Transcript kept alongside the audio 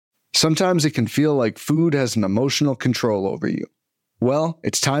Sometimes it can feel like food has an emotional control over you. Well,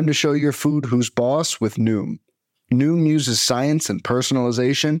 it's time to show your food who's boss with Noom. Noom uses science and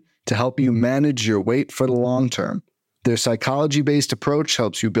personalization to help you manage your weight for the long term. Their psychology-based approach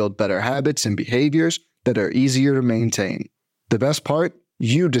helps you build better habits and behaviors that are easier to maintain. The best part?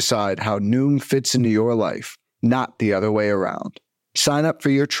 You decide how Noom fits into your life, not the other way around. Sign up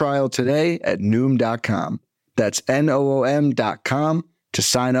for your trial today at Noom.com. That's Noom.com to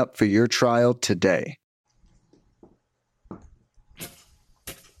sign up for your trial today.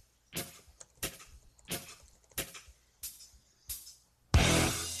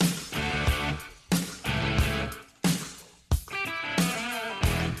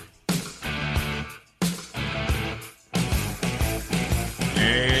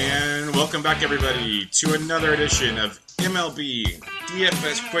 Welcome back, everybody, to another edition of MLB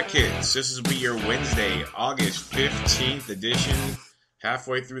DFS Quick Hits. This will be your Wednesday, August 15th edition.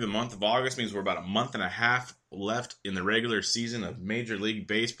 Halfway through the month of August means we're about a month and a half left in the regular season of Major League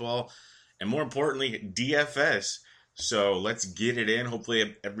Baseball, and more importantly, DFS. So let's get it in.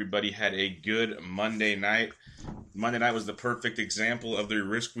 Hopefully everybody had a good Monday night. Monday night was the perfect example of the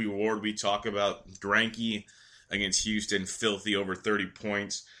risk-reward we talk about. Greinke against Houston, filthy over 30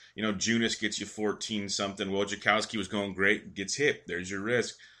 points. You know, Junis gets you 14-something. Wojciechowski was going great, gets hit. There's your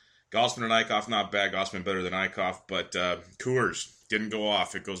risk. Gausman and Eichhoff, not bad. Gausman better than Eichhoff, but Coors didn't go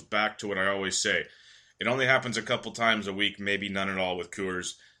off. It goes back to what I always say. It only happens a couple times a week, maybe none at all with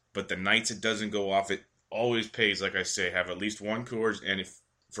Coors, but the nights it doesn't go off, it always pays, like I say, have at least one Coors, and if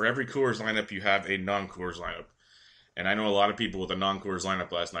for every Coors lineup, you have a non-Coors lineup. And I know a lot of people with a non-Coors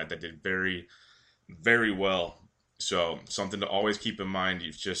lineup last night that did very, very well. So something to always keep in mind.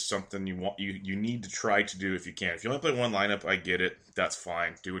 It's just something you need to try to do if you can. If you only play one lineup, I get it. That's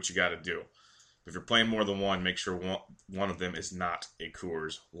fine. Do what you got to do. If you're playing more than one, make sure one of them is not a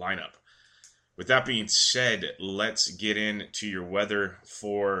Coors lineup. With that being said, let's get into your weather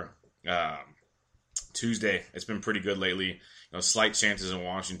for Tuesday. It's been pretty good lately. You know, slight chances in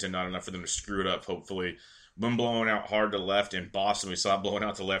Washington, not enough for them to screw it up, hopefully. Wind blowing out hard to left in Boston. We saw it blowing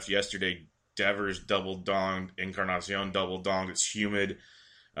out to left yesterday. Devers double-donged, Encarnacion double-donged. It's humid.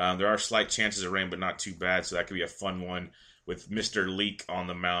 There are slight chances of rain, but not too bad, so that could be a fun one with Mr. Leak on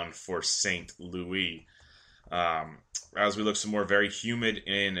the mound for St. Louis. As we look some more, very humid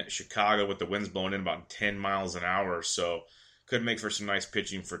in Chicago with the winds blowing in about 10 miles an hour, so could make for some nice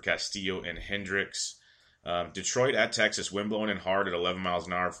pitching for Castillo and Hendricks. Detroit at Texas, wind blowing in hard at 11 miles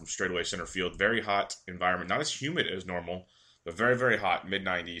an hour from straightaway center field. Very hot environment, not as humid as normal, but very, very hot,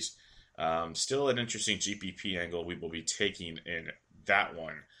 mid-90s. Still an interesting GPP angle we will be taking in that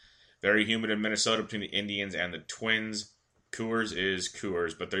one. Very humid in Minnesota between the Indians and the Twins. Coors is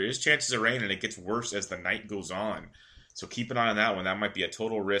Coors, but there is chances of rain, and it gets worse as the night goes on. So keep an eye on that one. That might be a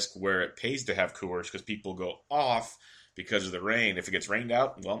total risk where it pays to have Coors because people go off because of the rain. If it gets rained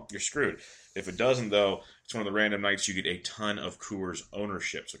out, well, you're screwed. If it doesn't, though, it's one of the random nights you get a ton of Coors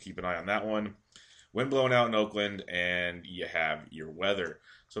ownership. So keep an eye on that one. Wind blowing out in Oakland, and you have your weather.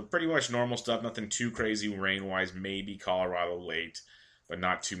 So pretty much normal stuff, nothing too crazy rain-wise, maybe Colorado late, but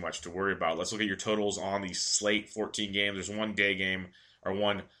not too much to worry about. Let's look at your totals on the slate, 14 games. There's one day game, or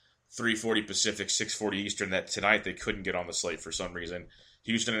one 3:40 Pacific, 6:40 Eastern, that tonight they couldn't get on the slate for some reason.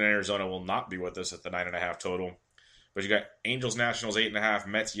 Houston and Arizona will not be with us at the 9.5 total. But you got Angels, Nationals, 8.5,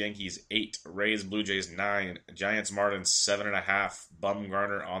 Mets, Yankees, 8, Rays, Blue Jays, 9, Giants, Marlins, 7.5,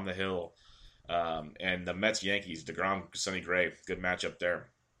 Bumgarner on the hill. And the Mets, Yankees, DeGrom, Sonny Gray, good matchup there.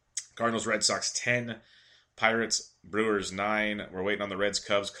 Cardinals, Red Sox, 10. Pirates, Brewers, 9. We're waiting on the Reds,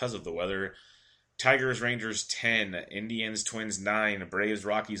 Cubs because of the weather. Tigers, Rangers, 10. Indians, Twins, 9. Braves,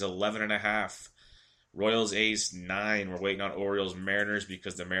 Rockies, 11.5. Royals, A's, 9. We're waiting on Orioles, Mariners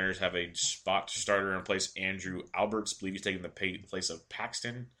because the Mariners have a spot starter in place. Andrew Alberts, believe he's taking the place of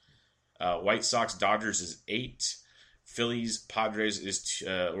Paxton. White Sox, Dodgers is 8. Phillies, Padres is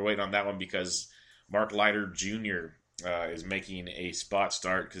we're waiting on that one because Mark Leiter Jr. Is making a spot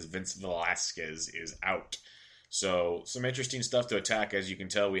start because Vince Velasquez is out. So some interesting stuff to attack. As you can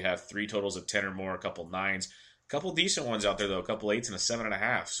tell, we have 3 totals of 10 or more, a couple 9s, a couple decent ones out there though, a couple 8s and a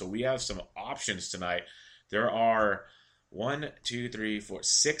 7.5. So we have some options tonight. There are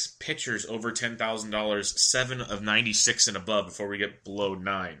 6 pitchers over $10,000, 7 of 96 and above before we get below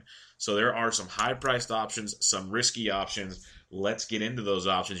 9. So there are some high-priced options, some risky options. Let's get into those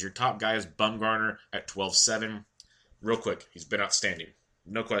options. Your top guy is Bumgarner at 12.7. Real quick, he's been outstanding.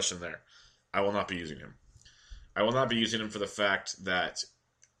 No question there. I will not be using him. I will not be using him for the fact that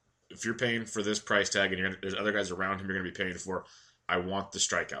if you're paying for this price tag and there's other guys around him you're going to be paying for, I want the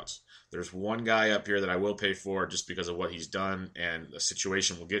strikeouts. There's one guy up here that I will pay for just because of what he's done and the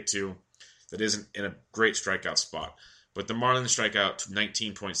situation we'll get to that isn't in a great strikeout spot. But the Marlins strike out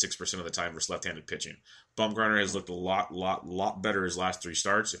 19.6% of the time versus left-handed pitching. Bumgarner has looked a lot better his last 3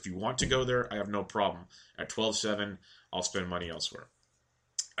 starts. If you want to go there, I have no problem. At 12-7, I'll spend money elsewhere.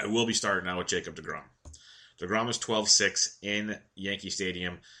 I will be starting now with Jacob deGrom. deGrom is 12-6 in Yankee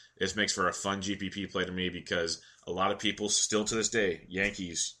Stadium. This makes for a fun GPP play to me because a lot of people still to this day,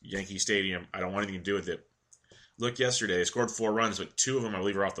 Yankee Stadium, I don't want anything to do with it. Look yesterday, they scored 4 runs, but 2 of them I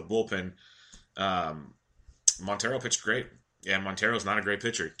believe are off the bullpen. Montero pitched great, and Montero's not a great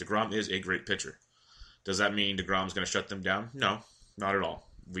pitcher. deGrom is a great pitcher. Does that mean deGrom's going to shut them down? No, not at all.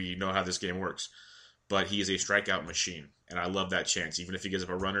 We know how this game works. But he is a strikeout machine, and I love that chance. Even if he gives up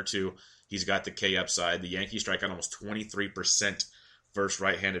a run or 2, he's got the K upside. The Yankees strike out almost 23% versus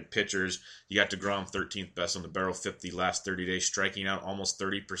right-handed pitchers. You got deGrom 13th best on the barrel, 50 last 30 days, striking out almost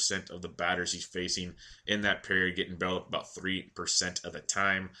 30% of the batters he's facing in that period, getting barreled up about 3% of the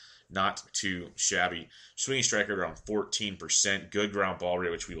time. Not too shabby. Swinging strike rate around 14%. Good ground ball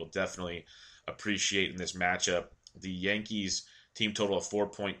rate, which we will definitely appreciate in this matchup. The Yankees team total of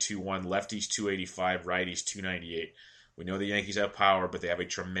 4.21, lefties 285, righties 298. We know the Yankees have power, but they have a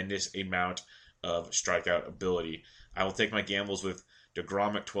tremendous amount of strikeout ability. I will take my gambles with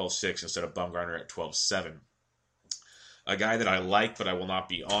deGrom at 12-6 instead of Bumgarner at 12-7. A guy that I like, but I will not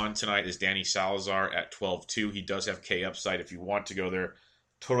be on tonight, is Danny Salazar at 12-2. He does have K upside if you want to go there.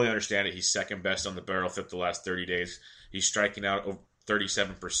 Totally understand it. He's second best on the barrel, 5th the last 30 days. He's striking out over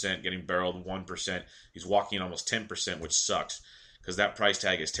 37%, getting barreled 1%. He's walking almost 10%, which sucks because that price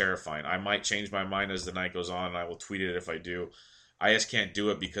tag is terrifying. I might change my mind as the night goes on, and I will tweet it if I do. I just can't do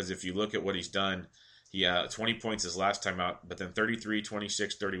it because if you look at what he's done, he 20 points his last time out, but then 33,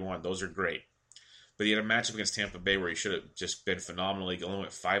 26, 31. Those are great. But he had a matchup against Tampa Bay where he should have just been phenomenal. He only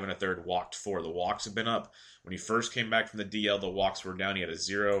went 5 1/3, walked 4. The walks have been up. When he first came back from the DL, the walks were down. He had a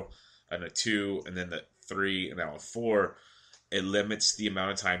 0 and a 2, and then the 3, and now a 4. It limits the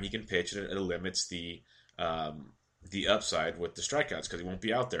amount of time he can pitch, and it limits the upside with the strikeouts because he won't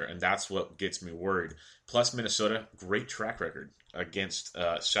be out there, and that's what gets me worried. Plus, Minnesota, great track record against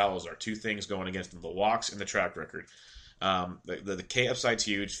Salazar. 2 things going against him, the walks and the track record. The K upside's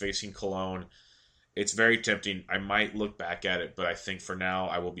huge, facing Cologne. It's very tempting. I might look back at it, but I think for now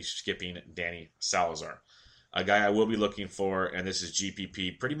I will be skipping Danny Salazar. A guy I will be looking for, and this is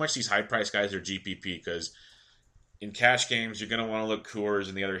GPP. Pretty much these high-priced guys are GPP because in cash games, you're going to want to look Coors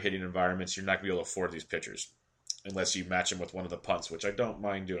and the other hitting environments. You're not going to be able to afford these pitchers unless you match them with one of the punts, which I don't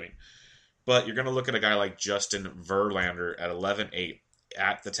mind doing. But you're going to look at a guy like Justin Verlander at 11-8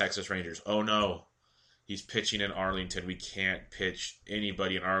 at the Texas Rangers. Oh, no. He's pitching in Arlington. We can't pitch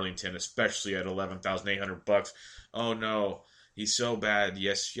anybody in Arlington, especially at $11,800. Oh, no. He's so bad.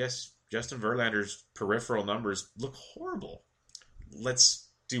 Yes. Justin Verlander's peripheral numbers look horrible. Let's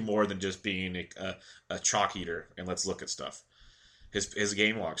do more than just being a chalk eater, and let's look at stuff. His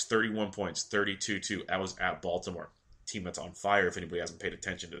game logs, 31 points, 32-2. That was at Baltimore. Team that's on fire if anybody hasn't paid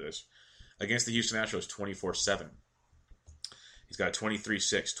attention to this. Against the Houston Astros, 24-7. He's got a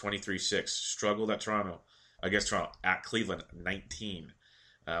 23-6, 23-6. Struggled at Toronto. Against Toronto. At Cleveland, 19.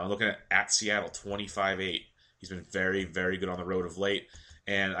 I'm looking at Seattle, 25-8. He's been very, very good on the road of late.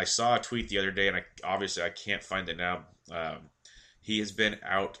 And I saw a tweet the other day, and I can't find it now. He has been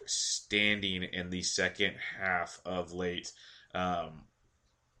outstanding in the second half of late.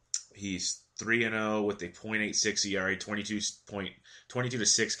 He's 3-0 with a .86 ERA,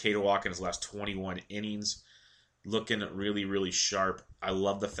 22-6 K to walk in his last 21 innings. Looking really, really sharp. I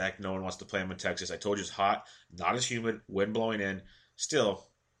love the fact no one wants to play him in Texas. I told you it's hot, not as humid, wind blowing in. Still,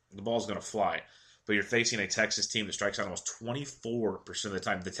 the ball's going to fly. But you're facing a Texas team that strikes out almost 24% of the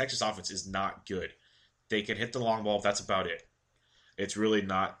time. The Texas offense is not good. They can hit the long ball. That's about it. It's really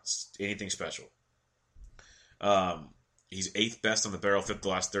not anything special. He's 8th best on the barrel, 5th the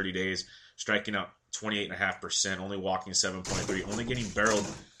last 30 days, striking out 28.5%, only walking 7.3, only getting barreled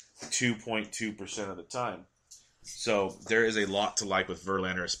 2.2% of the time. So there is a lot to like with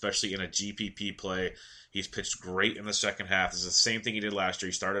Verlander, especially in a GPP play. He's pitched great in the second half. This is the same thing he did last year.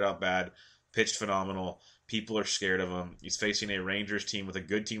 He started out bad, pitched phenomenal. People are scared of him. He's facing a Rangers team with a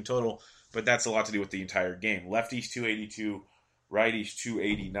good team total, but that's a lot to do with the entire game. Lefties 282, righties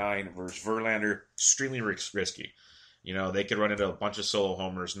 289 versus Verlander. Extremely risky. You know, they could run into a bunch of solo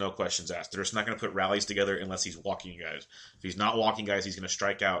homers, no questions asked. They're just not going to put rallies together unless he's walking guys. If he's not walking guys, he's going to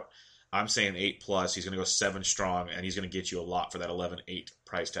strike out. I'm saying 8+. He's going to go 7 strong, and he's going to get you a lot for that 11-8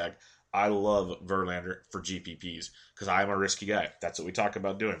 price tag. I love Verlander for GPPs because I'm a risky guy. That's what we talk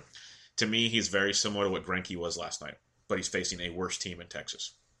about doing. To me, he's very similar to what Greinke was last night. but he's facing a worse team in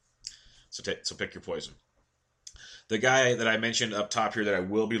Texas. So pick your poison. The guy that I mentioned up top here that I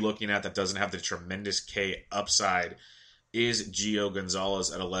will be looking at that doesn't have the tremendous K upside is Gio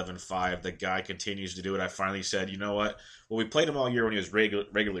Gonzalez at 11.5. The guy continues to do it. I finally said, you know what? Well, we played him all year when he was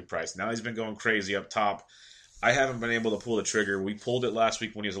regularly priced. Now he's been going crazy up top. I haven't been able to pull the trigger. We pulled it last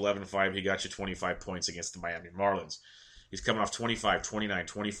week when he was 11.5. He got you 25 points against the Miami Marlins. He's coming off 25, 29,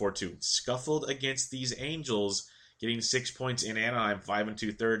 24-2. Scuffled against these Angels, getting 6 points in Anaheim, 5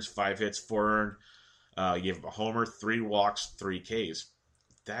 2/3, 5 hits, 4 earned. You gave him a homer, 3 walks, 3 Ks.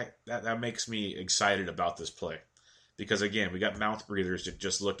 That makes me excited about this play. Because, again, we got mouth breathers to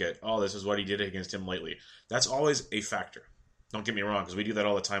just look at, oh, this is what he did against him lately. That's always a factor. Don't get me wrong, because we do that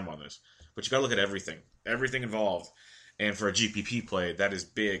all the time on this. But you got to look at everything involved. And for a GPP play, that is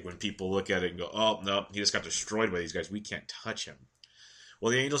big when people look at it and go, oh, no, he just got destroyed by these guys. We can't touch him.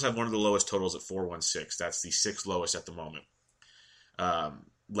 Well, the Angels have one of the lowest totals at 4.16. That's the 6th lowest at the moment.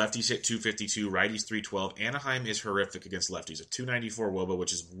 Lefties hit 252, righties 312. Anaheim is horrific against lefties. A 294 WOBA,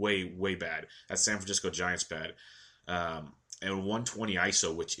 which is way, way bad. That's San Francisco Giants bad. And 120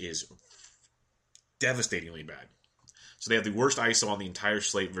 ISO, which is devastatingly bad. So they have the worst ISO on the entire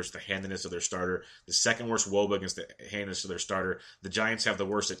slate versus the handedness of their starter. The second worst WOBA against the handedness of their starter. The Giants have the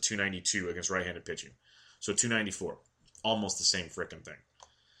worst at 292 against right-handed pitching. So 294. Almost the same frickin' thing.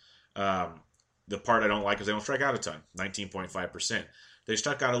 The part I don't like is they don't strike out a ton. 19.5%. They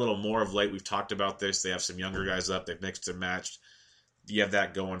struck out a little more of late. We've talked about this. They have some younger guys up. They've mixed and matched. You have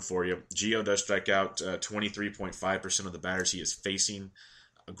that going for you. Gio does strike out 23.5% of the batters he is facing.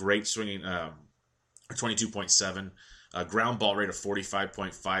 A great swinging, 22.7%. Ground ball rate of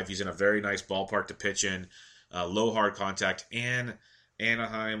 45.5. He's in a very nice ballpark to pitch in. Low hard contact. And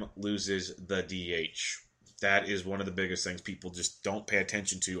Anaheim loses the DH. That is one of the biggest things people just don't pay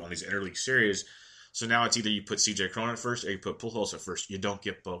attention to on these interleague series. So now it's either you put CJ Cron at first or you put Pujols at first. You don't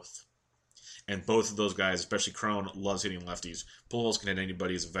get both. And both of those guys, especially Cron, loves hitting lefties. Pujols can hit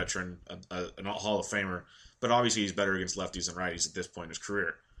anybody as a veteran, an Hall of Famer. But obviously he's better against lefties than righties at this point in his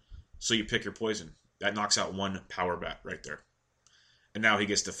career. So you pick your poison. That knocks out one power bat right there. And now he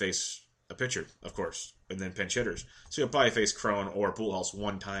gets to face a pitcher, of course, and then pinch hitters. So he'll probably face Cron or Pujols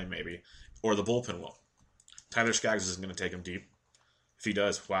one time maybe, or the bullpen will. Tyler Skaggs isn't going to take him deep. If he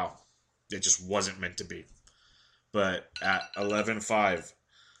does, wow. It just wasn't meant to be. But at 11.5,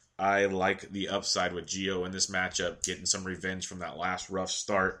 I like the upside with Gio in this matchup, getting some revenge from that last rough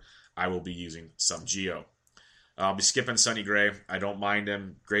start. I will be using some Gio. I'll be skipping Sonny Gray. I don't mind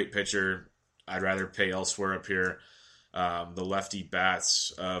him. Great pitcher. I'd rather pay elsewhere up here. The lefty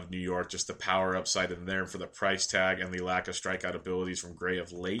bats of New York, just the power upside in there for the price tag and the lack of strikeout abilities from Gray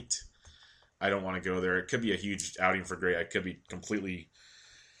of late. I don't want to go there. It could be a huge outing for Gray. I could be completely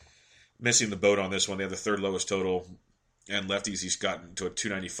missing the boat on this one. They have the 3rd lowest total. And lefties, he's gotten to a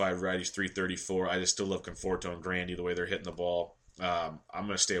 295, righties 334. I just still love Conforto and Grandy, the way they're hitting the ball. I'm going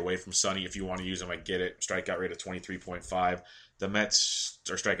to stay away from Sonny. If you want to use him, I get it. Strikeout rate of 23.5. The Mets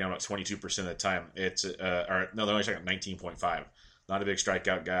are striking out about 22% of the time. They're only striking out 19.5. Not a big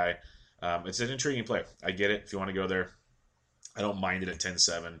strikeout guy. It's an intriguing play. I get it if you want to go there. I don't mind it at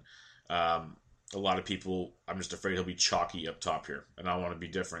 10-7. A lot of people, I'm just afraid he'll be chalky up top here. And I want to be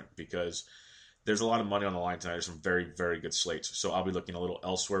different because there's a lot of money on the line tonight. There's some very, very good slates. So I'll be looking a little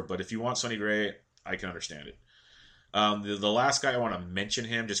elsewhere. But if you want Sonny Gray, I can understand it. The last guy I want to mention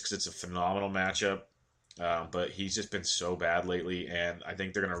him just because it's a phenomenal matchup. But he's just been so bad lately. And I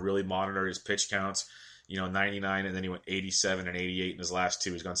think they're going to really monitor his pitch counts. 99, and then he went 87 and 88 in his last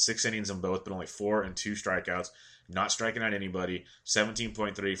 2. He's gone 6 innings in both, but only 4 and 2 strikeouts. Not striking out anybody.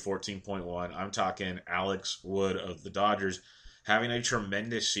 17.3, 14.1. I'm talking Alex Wood of the Dodgers having a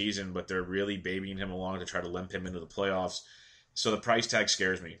tremendous season, but they're really babying him along to try to limp him into the playoffs. So the price tag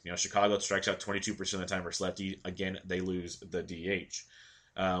scares me. Chicago strikes out 22% of the time versus lefty. Again, they lose the DH.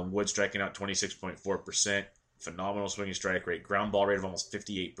 Wood striking out 26.4%. Phenomenal swinging strike rate. Ground ball rate of almost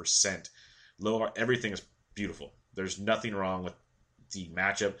 58%. Everything is beautiful. There's nothing wrong with the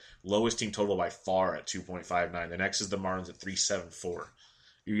matchup. Lowest team total by far at 2.59. The next is the Marlins at 3.74.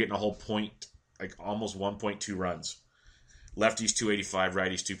 You're getting a whole point, like almost 1.2 runs. Lefties 285,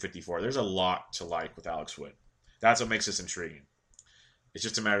 righties 254. There's a lot to like with Alex Wood. That's what makes this intriguing. It's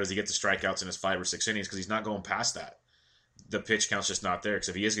just a matter of does he get the strikeouts in his 5 or 6 innings because he's not going past that. The pitch count's just not there because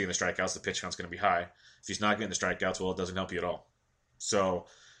if he is getting the strikeouts, the pitch count's going to be high. If he's not getting the strikeouts, well, it doesn't help you at all. So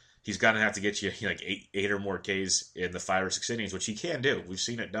he's going to have to get you like eight or more Ks in the 5 or 6 innings, which he can do. We've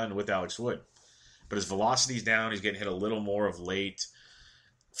seen it done with Alex Wood. But his velocity's down. He's getting hit a little more of late.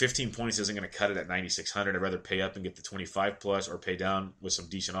 15 points isn't going to cut it at 9,600. I'd rather pay up and get the 25 plus or pay down with some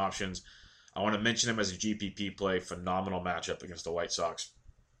decent options. I want to mention him as a GPP play. Phenomenal matchup against the White Sox.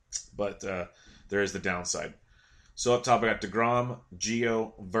 But there is the downside. So up top, I got DeGrom,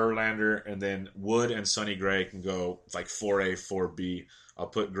 Gio, Verlander, and then Wood and Sonny Gray can go like 4A, 4B. I'll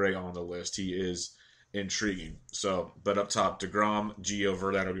put Gray on the list. He is intriguing. So, but up top, DeGrom, Gio,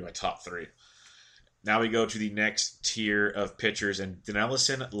 Verlander will be my top three. Now we go to the next tier of pitchers, and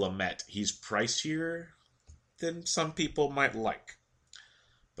Dinelson Lamet. He's pricier than some people might like.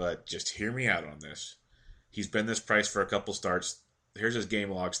 But just hear me out on this. He's been this price for a couple starts. Here's his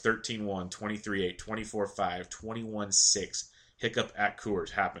game logs: 13-1, 23-8, 24-5, 21-6. Hiccup at Coors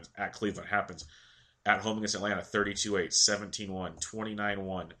happens. At Cleveland happens. At home against Atlanta, 32-8, 17-1,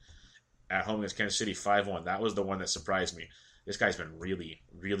 29-1. At home against Kansas City, 5-1. That was the one that surprised me. This guy's been really,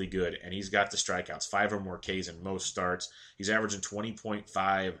 really good, and he's got the strikeouts, 5 or more Ks in most starts. He's averaging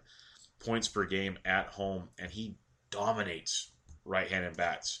 20.5 points per game at home, and he dominates right-handed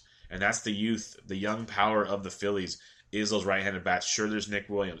bats. And that's the youth, the young power of the Phillies is those right-handed bats. Sure, there's Nick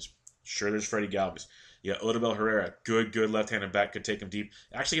Williams. Sure, there's Freddie Galvis. You got Odubel Herrera, good left-handed bat, could take him deep.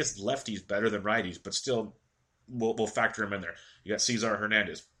 Actually gets lefties better than righties, but still, we'll factor him in there. You got Cesar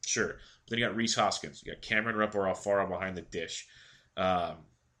Hernandez, sure. But then you got Rhys Hoskins. You got Cameron Rupp or Alfaro behind the dish.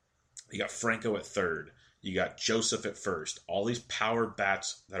 You got Franco at third. You got Joseph at first. All these power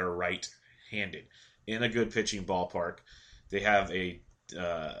bats that are right-handed in a good pitching ballpark. They have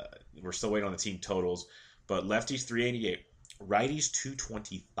we're still waiting on the team totals, but lefties 388, righties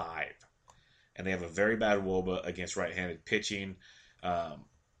 225. And they have a very bad WOBA against right-handed pitching.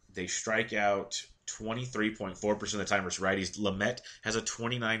 They strike out 23.4% of the time versus righties. Lamet has a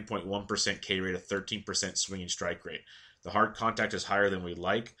 29.1% K rate, a 13% swinging strike rate. The hard contact is higher than we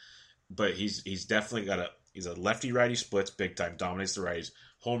like, but he's definitely he's a lefty-righty splits big time, dominates the righties.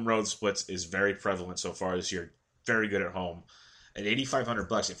 Home road splits is very prevalent so far this year. Very good at home. At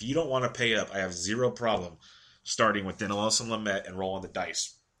 $8,500, if you don't want to pay up, I have zero problem starting with Dinelson Lamet and rolling the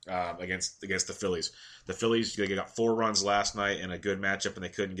dice against the Phillies. The Phillies, they got 4 runs last night in a good matchup, and they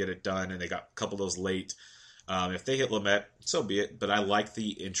couldn't get it done, and they got a couple of those late. If they hit Lamet, so be it, but I like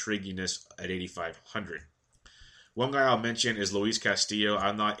the intriguiness at $8,500. One guy I'll mention is Luis Castillo.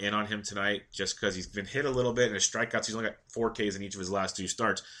 I'm not in on him tonight just because he's been hit a little bit, and his strikeouts, he's only got 4 Ks in each of his last 2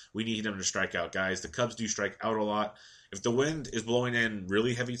 starts. We need him to strike out, guys. The Cubs do strike out a lot. If the wind is blowing in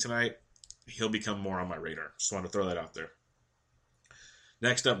really heavy tonight, he'll become more on my radar. Just want to throw that out there.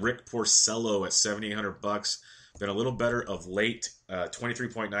 Next up, Rick Porcello at $7,800. Been a little better of late.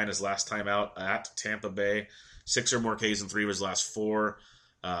 23.9 his last time out at Tampa Bay. 6 or more Ks in 3 of his last 4.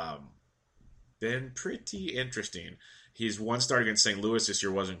 Been pretty interesting. His one start against St. Louis this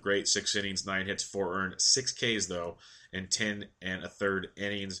year wasn't great. 6 innings, 9 hits, 4 earned, 6 Ks though, in 10 1/3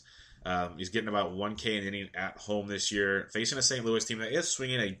 innings. He's getting about 1 K an inning at home this year, facing a St. Louis team that is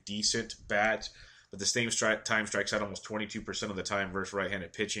swinging a decent bat, but the same time strikes out almost 22% of the time versus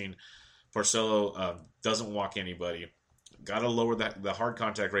right-handed pitching. Porcello doesn't walk anybody. Got to lower the hard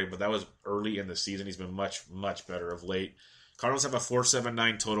contact rate, but that was early in the season. He's been much, much better of late. Cardinals have a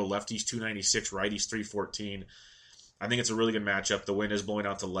 4.79 total. Lefties 296, righties 314. I think it's a really good matchup. The wind is blowing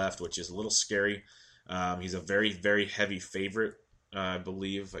out to left, which is a little scary. He's a very, very heavy favorite. I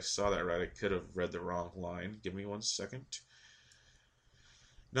believe if I saw that right. I could have read the wrong line. Give me 1 second.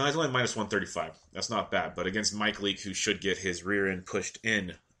 No, he's only minus 135. That's not bad. But against Mike Leake, who should get his rear end pushed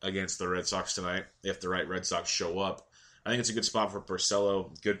in against the Red Sox tonight, if the right Red Sox show up, I think it's a good spot for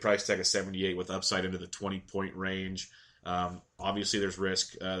Porcello. Good price tag of 78 with upside into the 20-point range. Obviously, there's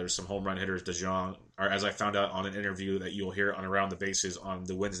risk. There's some home run hitters. DeJong, or as I found out on an interview that you'll hear on Around the Bases on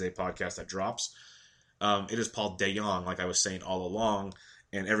the Wednesday podcast that drops. It is Paul DeJong, like I was saying all along,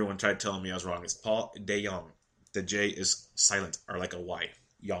 and everyone tried telling me I was wrong. It's Paul DeJong. The J is silent, or like a Y.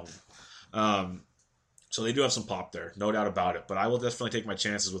 Young. So they do have some pop there, no doubt about it. But I will definitely take my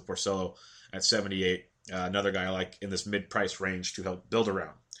chances with Porcello at 78. Another guy I like in this mid-price range to help build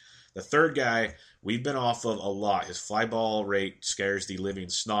around. The third guy we've been off of a lot. His fly ball rate scares the living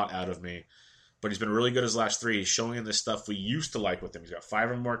snot out of me. But he's been really good his last 3. He's showing in this stuff we used to like with him. He's got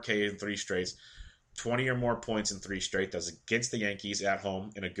 5 or more K in 3 straights. 20 or more points in 3 straight. That's against the Yankees at home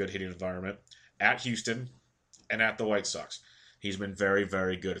in a good hitting environment, at Houston, and at the White Sox. He's been very,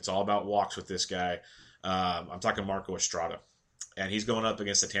 very good. It's all about walks with this guy. I'm talking Marco Estrada. And he's going up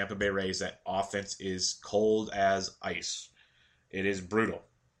against the Tampa Bay Rays. That offense is cold as ice. It is brutal.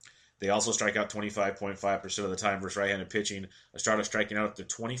 They also strike out 25.5% of the time versus right-handed pitching. Estrada striking out up to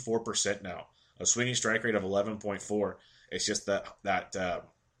 24% now. A swinging strike rate of 11.4. It's just that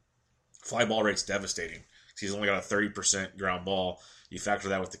fly ball rate's devastating. He's only got a 30% ground ball. You factor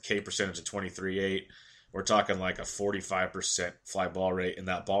that with the K percentage of 23.8. We're talking like a 45% fly ball rate in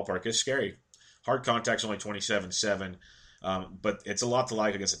that ballpark. It's scary. Hard contact's only 27.7, but it's a lot to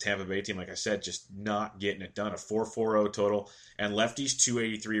like against a Tampa Bay team. Like I said, just not getting it done. A 4.40 total, and lefties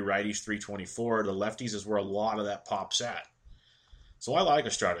 283, righties 324. The lefties is where a lot of that pops at. So I like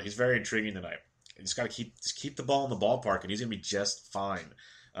Estrada. He's very intriguing tonight. You just got to keep the ball in the ballpark, and he's going to be just fine.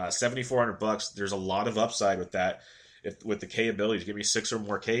 $7,400. There's a lot of upside with that. With the K abilities, give me 6 or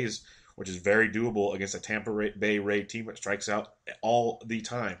more Ks, which is very doable against a Tampa Bay Ray team that strikes out all the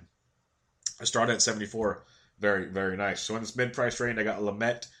time. Estrada at 74, very, very nice. So in this mid-price range, I got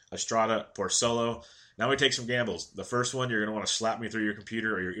Lamet, Estrada, Porcello. Now we take some gambles. The first one, you're going to want to slap me through your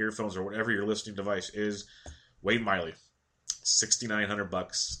computer or your earphones or whatever your listening device is. Wade Miley,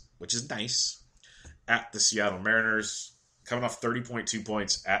 $6,900, which is nice. At the Seattle Mariners, coming off 30.2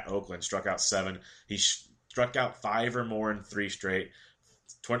 points at Oakland, struck out 7. He struck out 5 or more in 3 straight.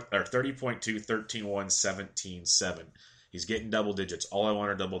 30.2, 13-1, 17-7. He's getting double digits. All I want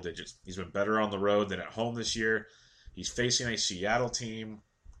are double digits. He's been better on the road than at home this year. He's facing a Seattle team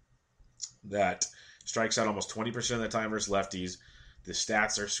that strikes out almost 20% of the time versus lefties. The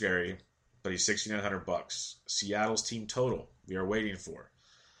stats are scary, but he's $6,900. Seattle's team total we are waiting for.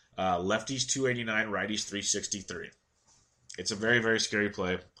 Lefties 289, righties 363. It's a very, very scary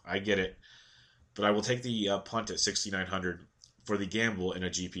play. I get it. But I will take the punt at 6,900 for the gamble in a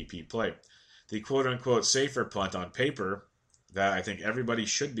GPP play. The quote-unquote safer punt on paper that I think everybody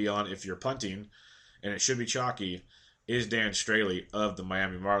should be on if you're punting, and it should be chalky, is Dan Straley of the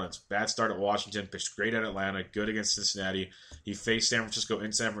Miami Marlins. Bad start at Washington, pitched great at Atlanta, good against Cincinnati. He faced San Francisco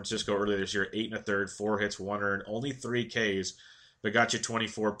in San Francisco earlier this year, 8 1/3, 4 hits, 1 earned, only 3 Ks, but got you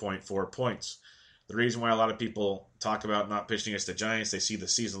 24.4 points. The reason why a lot of people talk about not pitching against the Giants, they see the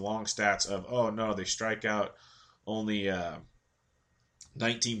season-long stats of, oh no, they strike out only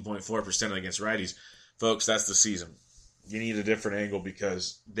 19.4% against righties. Folks, that's the season. You need a different angle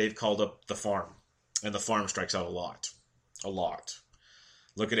because they've called up the farm, and the farm strikes out a lot. A lot.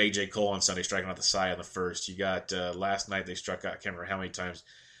 Look at A.J. Cole on Sunday striking out the side on the first. You got last night they struck out, I can't remember how many times.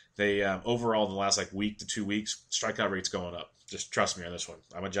 They overall in the last week to 2 weeks, strikeout rate's going up. Just trust me on this one.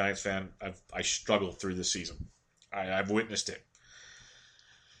 I'm a Giants fan. I struggled through this season. I've witnessed it.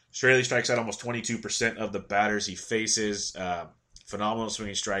 Straley strikes out almost 22% of the batters he faces. Phenomenal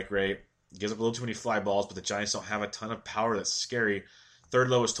swinging strike rate. Gives up a little too many fly balls, but the Giants don't have a ton of power. That's scary. Third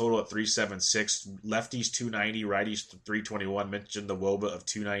lowest total at 376. Lefties 290, righties 321. Mentioned the WOBA of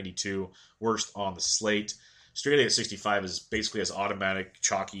 292. Worst on the slate. Straley at 65 is basically as automatic,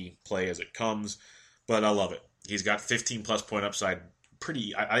 chalky play as it comes, but I love it. He's got 15-plus point upside.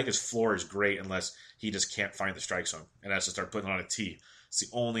 I think his floor is great unless he just can't find the strike zone and has to start putting on a tee. It's the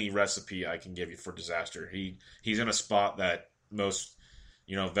only recipe I can give you for disaster. He's in a spot that most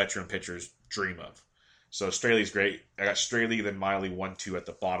veteran pitchers dream of. So Straley's great. I got Straley, then Miley 1-2 at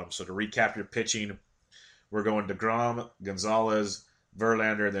the bottom. So to recap your pitching, we're going DeGrom, Gonzalez,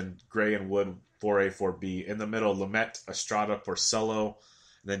 Verlander, then Gray and Wood 4A, 4B. In the middle, Lamet, Estrada, Porcello.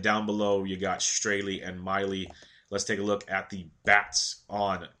 And then down below, you got Straley and Miley. Let's take a look at the bats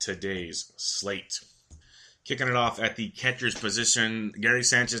on today's slate. Kicking it off at the catcher's position, Gary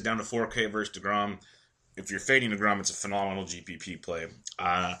Sanchez down to 4K versus DeGrom. If you're fading DeGrom, it's a phenomenal GPP play.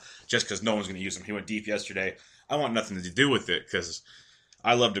 Just because no one's going to use him. He went deep yesterday. I want nothing to do with it because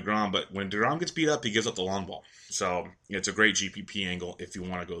I love DeGrom, but when DeGrom gets beat up, he gives up the long ball. So it's a great GPP angle if you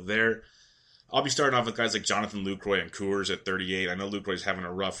want to go there. I'll be starting off with guys like Jonathan Lucroy and Coors at 38. I know Lucroy's having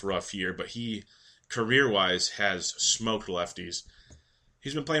a rough year, but he, career-wise, has smoked lefties.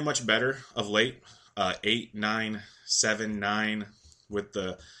 He's been playing much better of late. 8, 9, 7, 9 with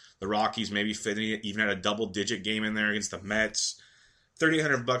the Rockies, maybe fitting it. Even had a double-digit game in there against the Mets.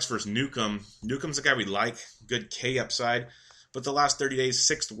 $3,800 versus Newcomb. Newcomb's a guy we like. Good K upside. But the last 30 days,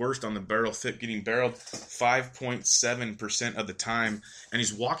 6th worst on the barrel fit, getting barreled 5.7% of the time. And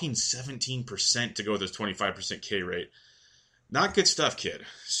he's walking 17% to go with his 25% K rate. Not good stuff, kid.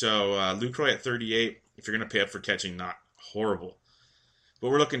 So Lucroy at 38, if you're going to pay up for catching, not horrible. But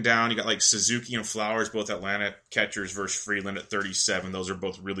we're looking down. You got like Suzuki and Flowers, both Atlanta catchers versus Freeland at 37. Those are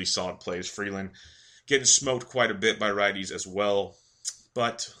both really solid plays. Freeland getting smoked quite a bit by righties as well.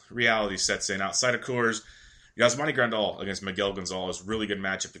 But reality sets in. Outside of Coors, Yasmani Grandal against Miguel Gonzalez. Really good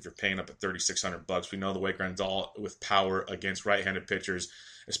matchup if you're paying up at $3,600. We know the way Grandal with power against right-handed pitchers,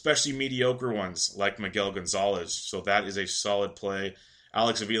 especially mediocre ones like Miguel Gonzalez. So that is a solid play.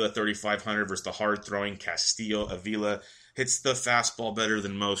 Alex Avila, $3,500 versus the hard-throwing Castillo. Avila hits the fastball better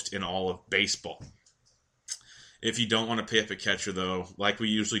than most in all of baseball. If you don't want to pay up a catcher, though, like we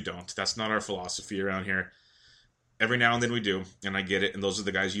usually don't, that's not our philosophy around here. Every now and then we do, and I get it, and those are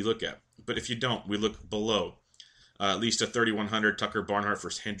the guys you look at. But if you don't, we look below. At least a 3,100 Tucker Barnhart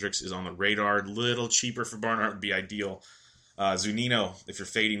versus Hendricks is on the radar. Little cheaper for Barnhart would be ideal. Zunino, if you're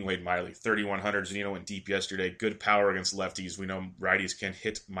fading Wade Miley, 3,100. Zunino went deep yesterday. Good power against lefties. We know righties can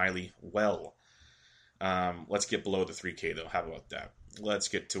hit Miley well. Let's get below the 3K, though. How about that? Let's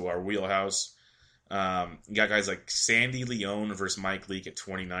get to our wheelhouse. You got guys like Sandy Leone versus Mike Leake at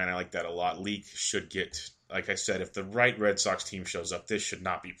 29. I like that a lot. Leake should get, like I said, if the right Red Sox team shows up, this should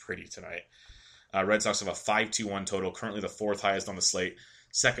not be pretty tonight. Red Sox have a 5-2-1 total, currently the fourth highest on the slate,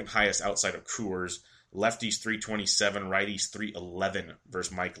 second highest outside of Coors. Lefties 327, righties 311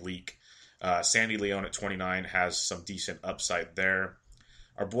 versus Mike Leake. Sandy Leone at 29 has some decent upside there.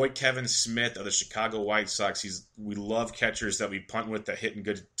 Our boy Kevin Smith of the Chicago White Sox, we love catchers that we punt with that hit in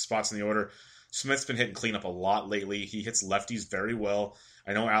good spots in the order. Smith's been hitting cleanup a lot lately. He hits lefties very well.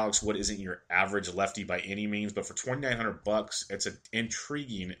 I know Alex Wood isn't your average lefty by any means, but for $2,900, it's an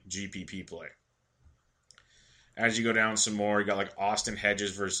intriguing GPP play. As you go down some more, you got like Austin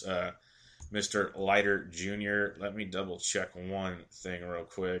Hedges versus Mr. Leiter Jr. Let me double check one thing real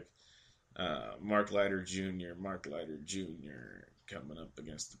quick. Mark Leiter Jr. coming up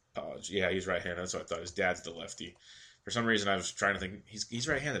against the Podge. Yeah, he's right-handed. That's what I thought. His dad's the lefty. For some reason, I was trying to think he's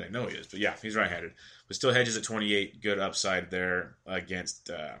right-handed. I know he is, but yeah, he's right-handed. But still, Hedges at 28, good upside there against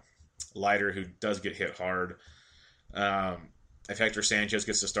Leiter, who does get hit hard. If Hector Sanchez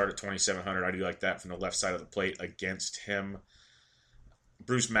gets to start at 2,700, I do like that from the left side of the plate against him.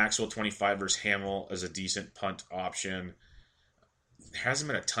 Bruce Maxwell, 25 versus Hamill is a decent punt option. There hasn't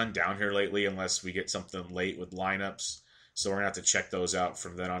been a ton down here lately unless we get something late with lineups. So we're going to have to check those out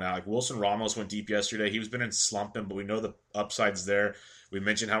from then on out. Like Wilson Ramos went deep yesterday. He's been in slumping, but we know the upside's there. We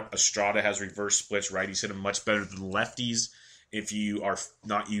mentioned how Estrada has reverse splits. Righties hit him much better than lefties. If you are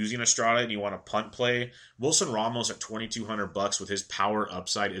not using Estrada and you want a punt play, Wilson Ramos at $2,200 with his power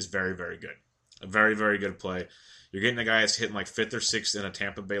upside is very, very good. A very, very good play. You're getting a guy that's hitting like 5th or 6th in a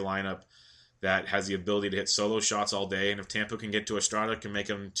Tampa Bay lineup that has the ability to hit solo shots all day. And if Tampa can get to Estrada, can make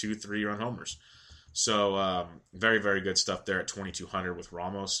him 2-3 run homers. So very, very good stuff there at 2,200 with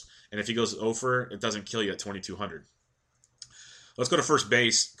Ramos. And if he goes over, it doesn't kill you at 2,200. Let's go to first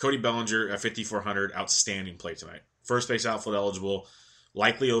base. Cody Bellinger at 5,400. Outstanding play tonight. First base outfield eligible.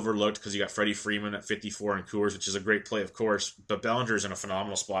 Likely overlooked because you got Freddie Freeman at 54 in Coors, which is a great play, of course. But Bellinger's in a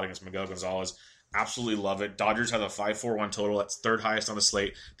phenomenal spot against Miguel Gonzalez. Absolutely love it. Dodgers have a 5-4-1 total. That's third highest on the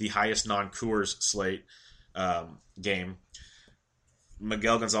slate. The highest non-Coors slate game.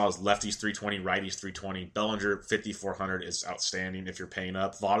 Miguel Gonzalez, lefties 320, righties 320. Bellinger 5,400 is outstanding if you're paying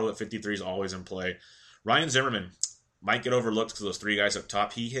up. Votto at 53 is always in play. Ryan Zimmerman might get overlooked because those three guys up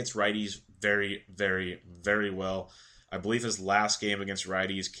top. He hits righties very, very, very well. I believe his last game against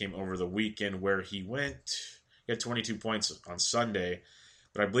righties came over the weekend where he had 22 points on Sunday.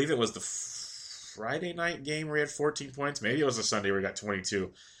 But I believe it was the Friday night game where he had 14 points. Maybe it was the Sunday where he got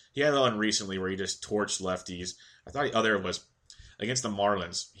 22. He had one recently where he just torched lefties. I thought the other was against the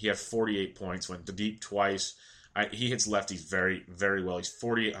Marlins. He had 48 points, went to deep twice. He hits lefties very, very well. He's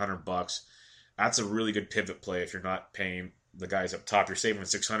 $4,800. That's a really good pivot play if you're not paying the guys up top. You're saving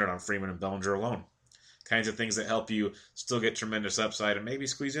 $600 on Freeman and Bellinger alone. Kinds of things that help you still get tremendous upside and maybe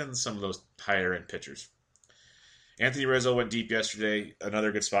squeeze in some of those higher end pitchers. Anthony Rizzo went deep yesterday.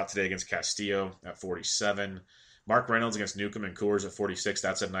 Another good spot today against Castillo at 47. Mark Reynolds against Newcomb and Coors at 46.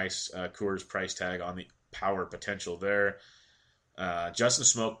 That's a nice Coors price tag on the power potential there. Justin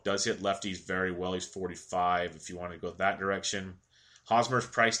Smoke does hit lefties very well. He's 45 if you want to go that direction. Hosmer's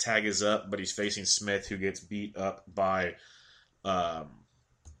price tag is up, but he's facing Smith, who gets beat up by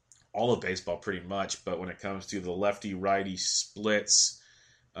all of baseball pretty much. But when it comes to the lefty-righty splits,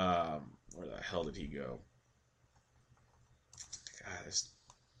 where the hell did he go? God,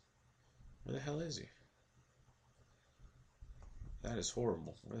 where the hell is he? That is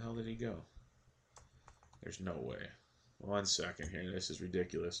horrible. Where the hell did he go? There's no way. 1 second here. This is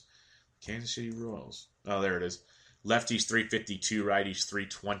ridiculous. Kansas City Royals. Oh, there it is. Lefties 352, righties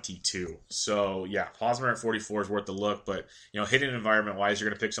 322. So, yeah, Hosmer at 44 is worth the look. But, hitting environment-wise, you're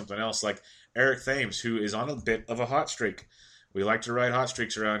going to pick something else like Eric Thames, who is on a bit of a hot streak. We like to ride hot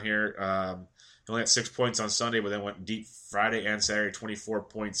streaks around here. He only had 6 points on Sunday, but then went deep Friday and Saturday, 24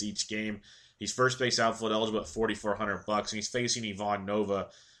 points each game. He's first base outfield eligible at $4,400, and he's facing Ivan Nova,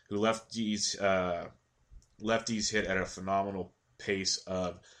 who lefties hit at a phenomenal pace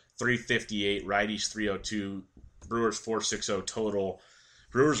of 358, righties 302, Brewers 460 total.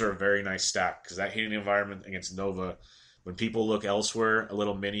 Brewers are a very nice stack because that hitting environment against Nova, when people look elsewhere, a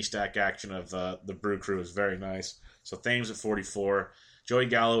little mini stack action of the Brew Crew is very nice. So Thames at 44. Joey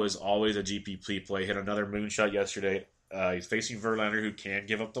Gallo is always a GPP play. Hit another moonshot yesterday He's facing Verlander, who can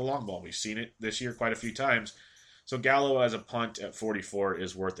give up the long ball. We've seen it this year quite a few times. So Gallo as a punt at 44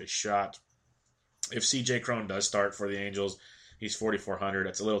 is worth a shot. If CJ Cron does start for the Angels, he's 4,400.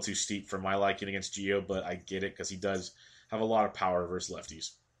 That's a little too steep for my liking against Gio, but I get it because he does have a lot of power versus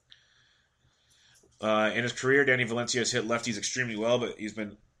lefties. In his career, Danny Valencia has hit lefties extremely well, but he's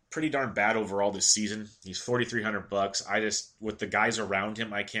been pretty darn bad overall this season. He's $4,300. I just, with the guys around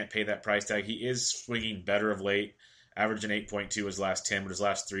him, I can't pay that price tag. He is swinging better of late, averaging 8.2 his last 10, but his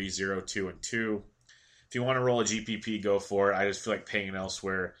last 3, 0, 2, and 2. If you want to roll a GPP, go for it. I just feel like paying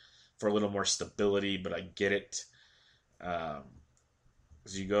elsewhere for a little more stability, but I get it.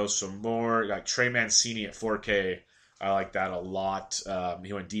 As you go some more, like Trey Mancini at 4K. I like that a lot.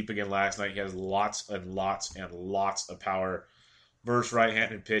 He went deep again last night. He has lots and lots and lots of power versus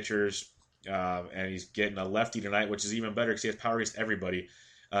right-handed pitchers. And he's getting a lefty tonight, which is even better because he has power against everybody.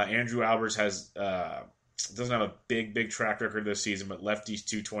 Andrew Albers doesn't have a big track record this season, but lefties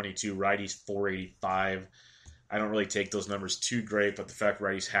 222, righties 485. I don't really take those numbers too great, but the fact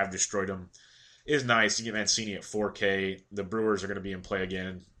righties have destroyed them is nice. You get Mancini at 4K. The Brewers are going to be in play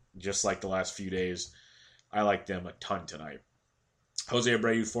again, just like the last few days. I like them a ton tonight. Jose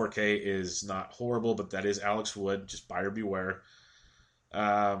Abreu 4K is not horrible, but that is Alex Wood. Just buyer beware.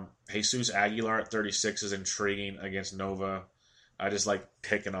 Jesus Aguilar at 36 is intriguing against Nova. I just like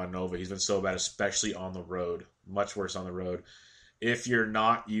picking on Nova. He's been so bad, especially on the road. Much worse on the road. If you're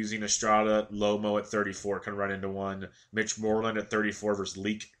not using Estrada, Lomo at 34 can run into one. Mitch Moreland at 34 versus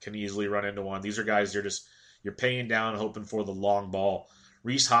Leak can easily run into one. These are guys you're paying down, hoping for the long ball.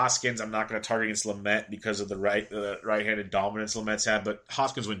 Rhys Hoskins, I'm not going to target against Lamet because of the right-handed dominance Lamet's had, but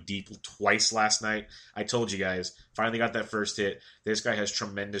Hoskins went deep twice last night. I told you guys, finally got that first hit. This guy has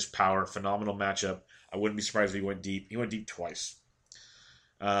tremendous power, phenomenal matchup. I wouldn't be surprised if he went deep. He went deep twice.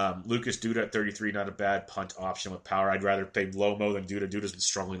 Lucas Duda at 33, not a bad punt option with power. I'd rather pay Lomo than Duda. Duda's been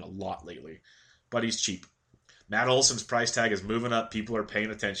struggling a lot lately, but he's cheap. Matt Olson's price tag is moving up. People are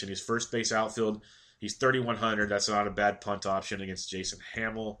paying attention. He's first base outfield. He's 3,100. That's not a bad punt option against Jason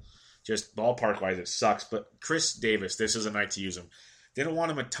Hamill. Just ballpark-wise, it sucks. But Chris Davis, this is a night to use him. Didn't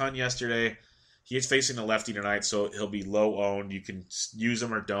want him a ton yesterday. He is facing a lefty tonight, so he'll be low-owned. You can use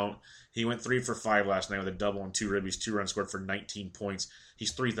him or don't. He went 3 for 5 last night with a double and 2 ribbies, 2 runs scored for 19 points.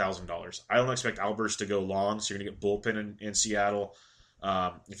 He's $3,000. I don't expect Albers to go long, so you're going to get bullpen in Seattle.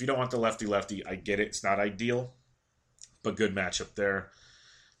 If you don't want the lefty, I get it. It's not ideal, but good matchup there.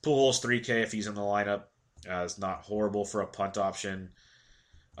 Pujols 3K if he's in the lineup. It's not horrible for a punt option.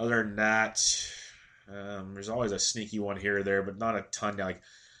 Other than that, there's always a sneaky one here or there, but not a ton. You're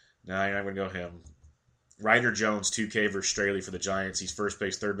not going to go him. Ryder Jones 2K versus Straley for the Giants. He's first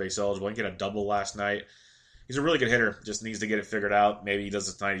base, third base eligible. He get a double last night. He's a really good hitter. Just needs to get it figured out. Maybe he does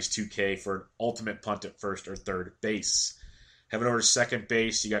this tonight. He's 2K for an ultimate punt at first or third base. Heading over to second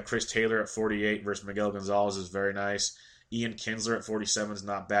base, you got Chris Taylor at 48 versus Miguel Gonzalez is very nice. Ian Kinsler at 47 is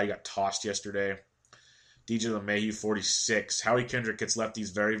not bad. He got tossed yesterday. DJ LeMahieu, 46. Howie Kendrick gets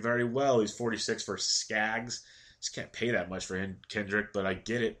lefties very, very well. He's 46 for Skaggs. Just can't pay that much for him, Kendrick, but I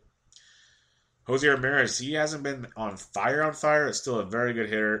get it. Jose Ramirez, he hasn't been on fire. It's still a very good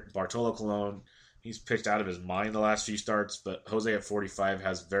hitter. Bartolo Colon, he's pitched out of his mind the last few starts, but Jose at 45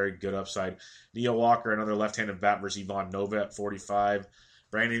 has very good upside. Neil Walker, another left-handed bat versus Ivan Nova at 45.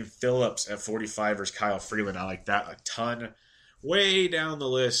 Brandon Phillips at 45 versus Kyle Freeland. I like that a ton. Way down the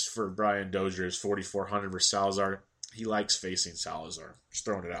list for Brian Dozier is 4,400 versus Salazar. He likes facing Salazar. Just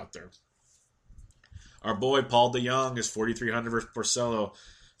throwing it out there. Our boy Paul DeJong is 4,300 versus Porcello.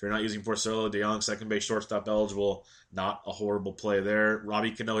 If you're not using Porcello, DeJong, second base shortstop eligible. Not a horrible play there.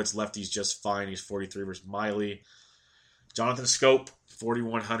 Robbie Cano hits lefties just fine. He's 43 versus Miley. Jonathan Scope,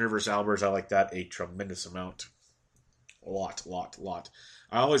 4,100 versus Albers. I like that a tremendous amount. A lot.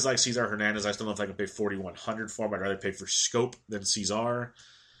 I always like Cesar Hernandez. I still don't know if I can pay 4,100 for him. I'd rather pay for Scope than Cesar.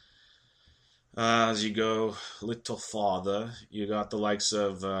 As you go little farther, you got the likes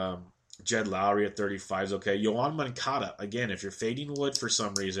of Jed Lowry at 35 is okay. Yohan Moncada, again, if you're fading Wood for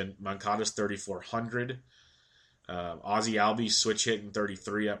some reason, Moncada's 3,400. Ozzy Albies switch hitting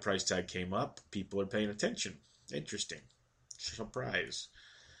 33. That price tag came up. People are paying attention. Interesting. Surprise.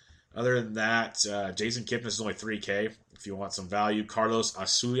 Other than that, Jason Kipnis is only 3K if you want some value. Carlos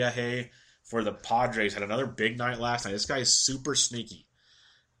Asuaje for the Padres had another big night last night. This guy is super sneaky.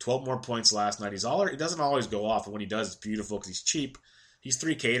 12 more points last night. He doesn't always go off, and when he does, it's beautiful because he's cheap. He's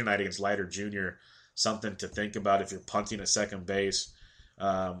 3K tonight against Leiter Jr. Something to think about if you're punting at second base.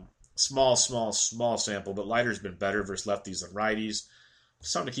 Small sample, but Leiter's been better versus lefties than righties.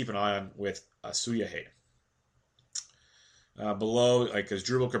 Something to keep an eye on with Asuaje. Below, like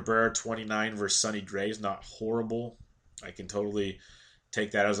Asdrubal Cabrera, 29 versus Sonny Gray is not horrible. I can totally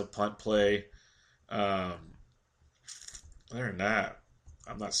take that as a punt play. Other than that,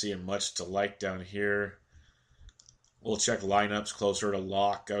 I'm not seeing much to like down here. We'll check lineups closer to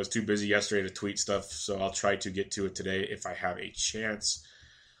lock. I was too busy yesterday to tweet stuff, so I'll try to get to it today if I have a chance.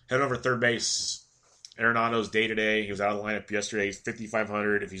 Head over to third base. Arenado's day-to-day. He was out of the lineup yesterday. He's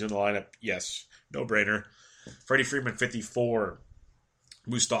 5,500. If he's in the lineup, yes, no-brainer. Freddie Freeman, 54.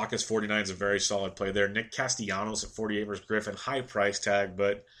 Moustakas, 49 is a very solid play there. Nick Castellanos at 48 versus Griffin. High price tag,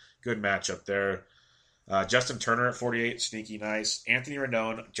 but good matchup there. Justin Turner at 48, sneaky nice. Anthony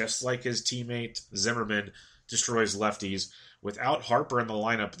Rendon, just like his teammate Zimmerman, destroys lefties. Without Harper in the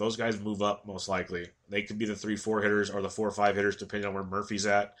lineup, those guys move up most likely. They could be the 3-4 hitters or the 4-5 hitters, depending on where Murphy's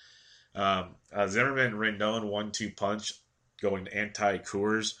at. Zimmerman, Rendon, 1-2 punch going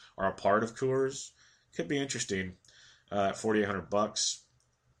anti-Coors or a part of Coors. Could be interesting at $4,800.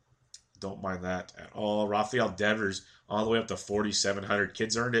 Don't mind that at all. Rafael Devers all the way up to 4,700.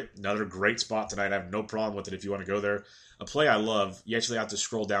 Kids earned it. Another great spot tonight. I have no problem with it if you want to go there. A play I love. You actually have to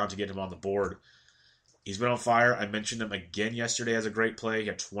scroll down to get him on the board. He's been on fire. I mentioned him again yesterday as a great play. He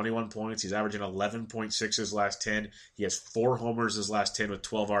had 21 points. He's averaging 11.6 his last 10. He has 4 homers his last 10 with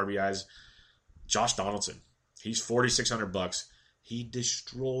 12 RBIs. Josh Donaldson. He's $4,600. He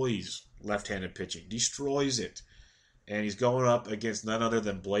destroys left-handed pitching. Destroys it. And he's going up against none other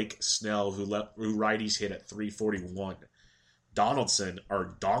than Blake Snell, who righties hit at 341. Donaldson,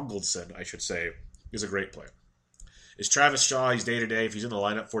 I should say, is a great player. Is Travis Shaw, he's day-to-day. If he's in the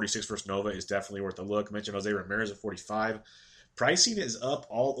lineup, 46 versus Nova is definitely worth a look. I mentioned Jose Ramirez at 45. Pricing is up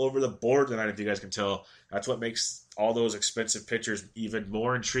all over the board tonight, if you guys can tell. That's what makes all those expensive pitchers even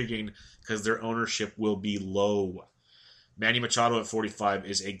more intriguing because their ownership will be low. Manny Machado at 45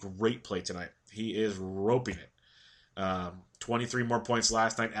 is a great play tonight. He is roping it. 23 more points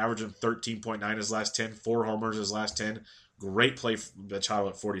last night, averaging 13.9 his last 10, 4 homers his last 10. Great play for Machado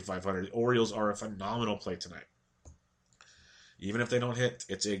at 4,500. The Orioles are a phenomenal play tonight. Even if they don't hit,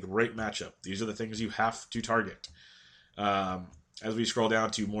 it's a great matchup. These are the things you have to target. As we scroll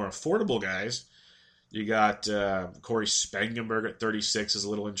down to more affordable guys, you got Corey Spangenberg at 36 is a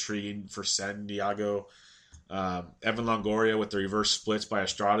little intriguing for San Diego. Evan Longoria with the reverse splits by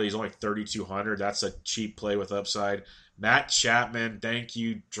Estrada. He's only 3,200. That's a cheap play with upside. Matt Chapman, thank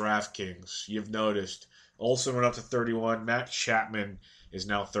you, DraftKings. You've noticed. Olsen went up to 31. Matt Chapman is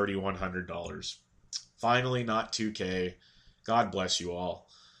now $3,100. Finally, not 2K. God bless you all.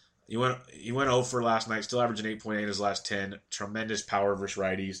 He went 0 for last night, still averaging 8.8 his last 10. Tremendous power versus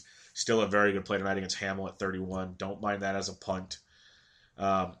righties. Still a very good play tonight against Hamill at 31. Don't mind that as a punt.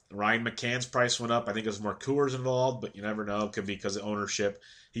 Ryan McCann's price went up. I think there's more Coors involved, but you never know. Could be because of ownership.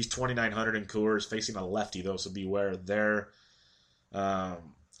 He's 2,900 in Coors, facing a lefty, though, so beware there. Other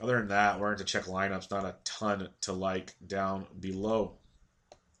than that, we're going to check lineups. Not a ton to like down below.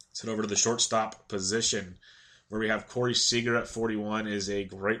 Let's head over to the shortstop position, where we have Corey Seager at 41 is a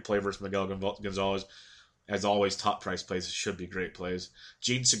great play versus Miguel Gonzalez. As always, top price plays should be great plays.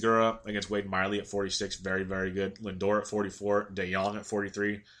 Gene Segura against Wade Miley at 46, very, very good. Lindor at 44, DeYoung at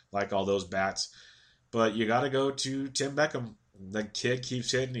 43, like all those bats. But you got to go to Tim Beckham. The kid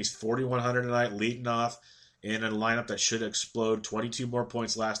keeps hitting. He's 4,100 tonight, leading off in a lineup that should explode. 22 more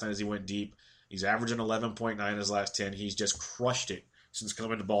points last night as he went deep. He's averaging 11.9 his last 10. He's just crushed it since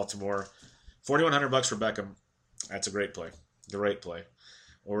coming to Baltimore. $4,100 for Beckham. That's a great play. Great play.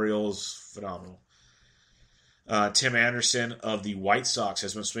 Orioles, phenomenal. Tim Anderson of the White Sox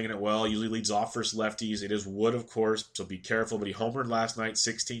has been swinging it well. Usually leads off versus lefties. It is Wood, of course, so be careful. But he homered last night,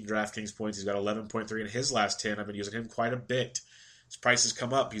 16 DraftKings points. He's got 11.3 in his last 10. I've been using him quite a bit. His price has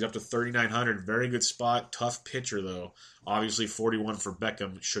come up. He's up to 3,900. Very good spot. Tough pitcher, though. Obviously, 41 for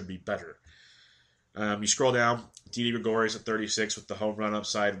Beckham should be better. You scroll down. Didi Gregorius at 36 with the home run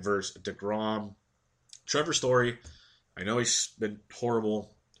upside versus DeGrom. Trevor Story, I know he's been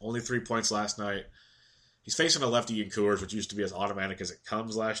horrible. Only 3 points last night. He's facing a lefty in Coors, which used to be as automatic as it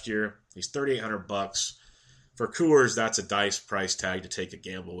comes last year. He's $3,800. For Coors, that's a dice price tag to take a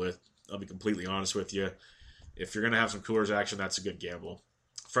gamble with. I'll be completely honest with you. If you're going to have some Coors action, that's a good gamble.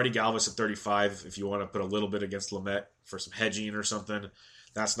 Freddie Galvis at 35, if you want to put a little bit against Lamet for some hedging or something,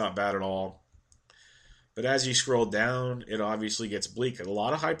 that's not bad at all. But as you scroll down, it obviously gets bleak. A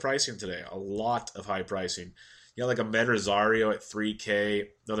lot of high pricing today. A lot of high pricing. You know, like a Med Rosario at 3K,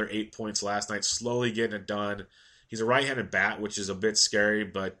 another 8 points last night, slowly getting it done. He's a right-handed bat, which is a bit scary,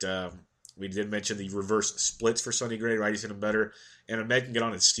 but we did mention the reverse splits for Sonny Gray. Righties hit him better. And Ahmed can get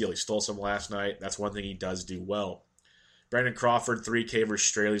on and steal. He stole some last night. That's one thing he does do well. Brandon Crawford, 3K versus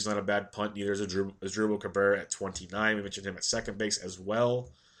Straley's not a bad punt. Neither is Asdrubal Cabrera at 29. We mentioned him at second base as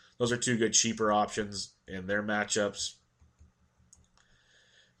well. Those are two good cheaper options in their matchups.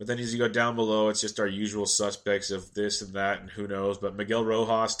 But then as you go down below, it's just our usual suspects of this and that and who knows. But Miguel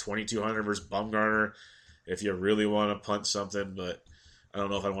Rojas, 2,200 versus Bumgarner. If you really want to punt something, but I don't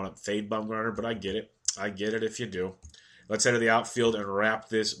know if I want to fade Bumgarner, but I get it. I get it if you do. Let's head to the outfield and wrap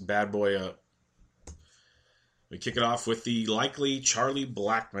this bad boy up. We kick it off with the likely Charlie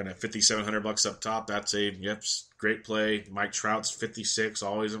Blackmon at $5,700 up top. That's a great play. Mike Trout's 56,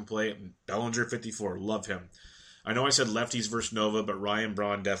 always in play. Bellinger 54, love him. I know I said lefties versus Nova, but Ryan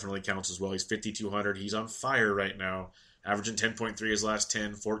Braun definitely counts as well. He's 5,200. He's on fire right now, averaging 10.3 his last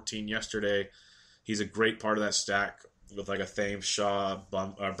 10, 14 yesterday. He's a great part of that stack with like a Thames, Shaw,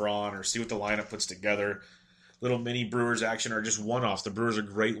 Braun, or see what the lineup puts together. Little mini Brewers action or just one-offs. The Brewers are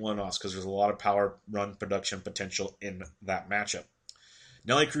great one-offs because there's a lot of power run production potential in that matchup.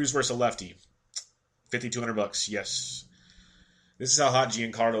 Nelly Cruz versus a lefty. $5,200. Yes. This is how hot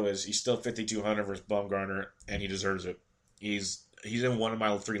Giancarlo is. He's still 5,200 versus Bumgarner, and he deserves it. He's in one of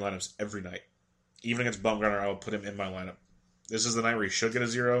my 3 lineups every night. Even against Bumgarner, I will put him in my lineup. This is the night where he should get a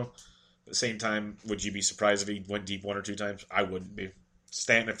 0. At the same time, would you be surprised if he went deep 1 or 2 times? I wouldn't be.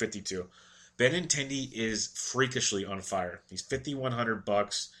 Stanton at 52. Benintendi is freakishly on fire. He's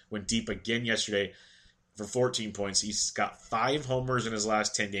 $5,100. Went deep again yesterday for 14 points. He's got 5 homers in his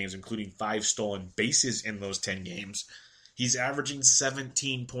last 10 games, including 5 stolen bases in those 10 games. He's averaging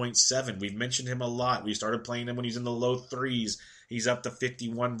 17.7. We've mentioned him a lot. We started playing him when he's in the low 3s. He's up to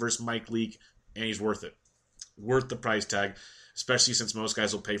 51 versus Mike Leake, and he's worth it. Worth the price tag, especially since most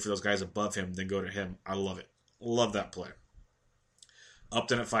guys will pay for those guys above him, then go to him. I love it. Love that play.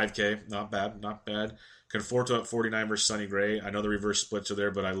 Upton at 5K. Not bad. Not bad. Conforto at 49 versus Sonny Gray. I know the reverse splits are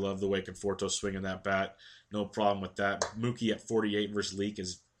there, but I love the way Conforto's swinging that bat. No problem with that. Mookie at 48 versus Leake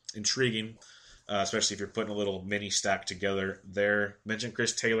is intriguing, especially if you're putting a little mini stack together there. Mentioned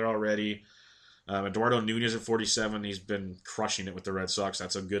Chris Taylor already. Eduardo Nunez at 47. He's been crushing it with the Red Sox.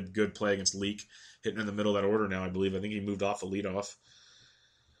 That's a good play against Leake. Hitting in the middle of that order now, I believe. I think he moved off a leadoff.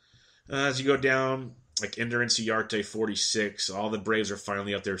 As you go down, like Ender Inciarte, 46. All the Braves are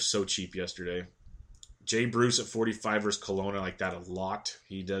finally out there so cheap yesterday. Jay Bruce at 45 versus Cologne. I like that a lot.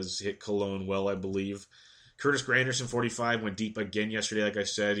 He does hit Cologne well, I believe. Curtis Granderson, 45. Went deep again yesterday, like I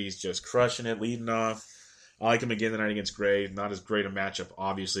said. He's just crushing it, leading off. I like him again tonight against Gray. Not as great a matchup,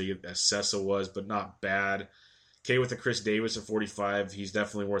 obviously, as Sessa was, but not bad. K with the Chris Davis at 45. He's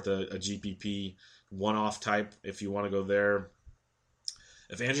definitely worth a GPP one-off type if you want to go there.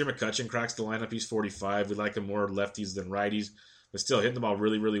 If Andrew McCutchen cracks the lineup, he's 45. We like him more lefties than righties, but still hitting the ball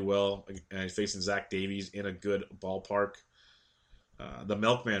really, really well. And he's facing Zach Davies in a good ballpark. The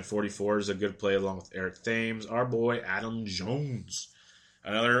Milkman, 44, is a good play along with Eric Thames. Our boy, Adam Jones.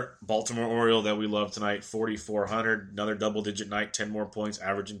 Another Baltimore Oriole that we love tonight, 4,400. Another double-digit night, 10 more points,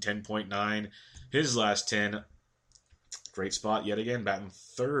 averaging 10.9. His last 10. Great spot yet again, batting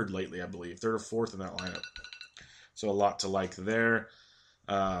 3rd lately, I believe. 3rd or 4th in that lineup. So a lot to like there.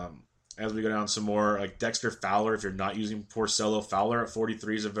 As we go down some more, like Dexter Fowler, if you're not using Porcello, Fowler at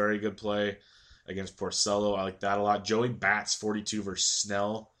 43 is a very good play against Porcello. I like that a lot. Joey Bats, 42 versus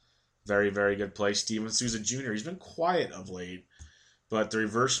Snell. Very, very good play. Steven Souza Jr., he's been quiet of late. But the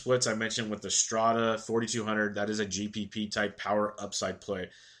reverse splits I mentioned with the Strata, 4,200, that is a GPP type power upside play.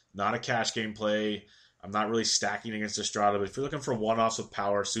 Not a cash game play. I'm not really stacking against the Strata, but if you're looking for one-offs with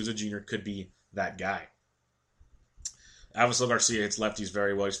power, Souza Jr. could be that guy. Avisel Garcia hits lefties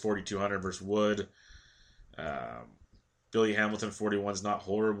very well. He's 4,200 versus Wood. Billy Hamilton, 41 is not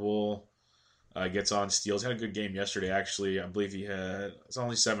horrible. Gets on steals. Had a good game yesterday, actually. I believe it's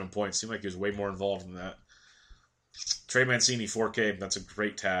only 7 points. Seemed like he was way more involved in that. Trey Mancini, 4K. That's a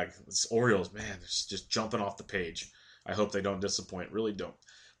great tag. It's Orioles, man, it's just jumping off the page. I hope they don't disappoint. Really don't.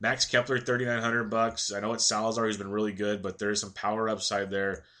 Max Kepler, $3,900. I know it's Salazar, who's been really good, but there's some power upside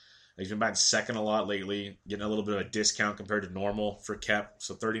there. He's been batting second a lot lately, getting a little bit of a discount compared to normal for Kep.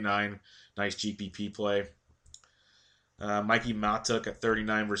 So 39, nice GPP play. Mikey Matuk at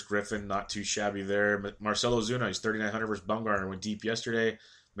 39 versus Griffin, not too shabby there. But Marcelo Ozuna, he's 3,900 versus Bumgarner. Went deep yesterday.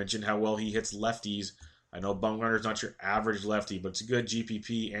 Mentioned how well he hits lefties. I know Bumgarner's not your average lefty, but it's a good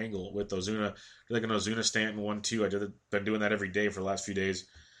GPP angle with Ozuna. I feel like an Ozuna Stanton 1-2. I've been doing that every day for the last few days.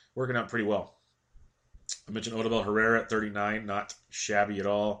 Working out pretty well. I mentioned Odubel Herrera at 39, not shabby at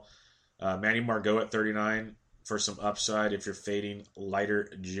all. Manny Margot at 39 for some upside if you're fading Leiter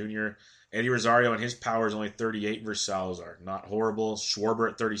Jr. Eddie Rosario and his power is only 38 versus Salazar. Not horrible.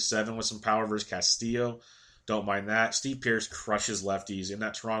 Schwarber at 37 with some power versus Castillo. Don't mind that. Steve Pearce crushes lefties in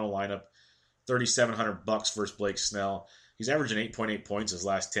that Toronto lineup. $3,700 versus Blake Snell. He's averaging 8.8 points his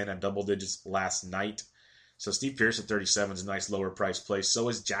last 10 at double digits last night. So Steve Pearce at 37 is a nice lower price play. So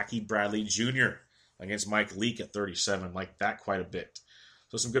is Jackie Bradley Jr. against Mike Leake at 37. Like that quite a bit.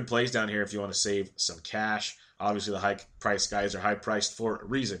 So some good plays down here if you want to save some cash. Obviously, the high-priced guys are high-priced for a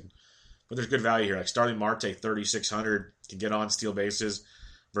reason. But there's good value here. Like Starling Marte, 3,600, can get on steal bases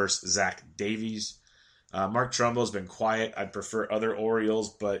versus Zach Davies. Mark Trumbo's been quiet. I'd prefer other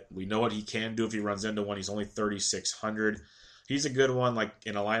Orioles, but we know what he can do if he runs into one. He's only 3,600. He's a good one, like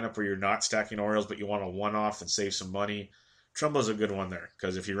in a lineup where you're not stacking Orioles, but you want a one-off and save some money. Trumbo's a good one there,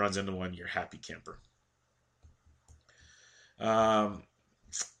 because if he runs into one, you're happy camper.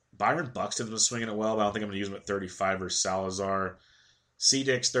 Byron Buxton's been swinging it well, but I don't think I'm going to use him at 35 versus Salazar.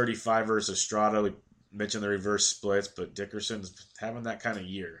 C-Dix 35 versus Estrada. We mentioned the reverse splits, but Dickerson's having that kind of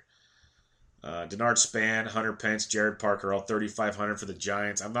year. Denard Span, Hunter Pence, Jared Parker, all 3,500 for the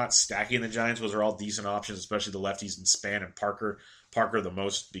Giants. I'm not stacking the Giants. Those are all decent options, especially the lefties in Span and Parker. Parker the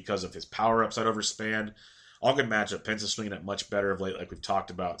most because of his power upside over Span. All good matchup. Pence is swinging it much better of late, like we've talked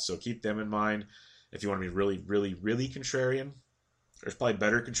about. So keep them in mind if you want to be really, really, really contrarian. There's probably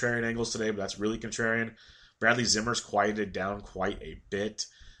better contrarian angles today, but that's really contrarian. Bradley Zimmer's quieted down quite a bit.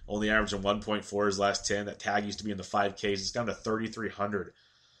 Only averaging 1.4 his last 10. That tag used to be in the 5Ks. It's down to 3,300.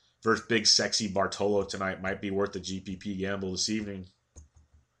 Versus big sexy Bartolo tonight might be worth the GPP gamble this evening.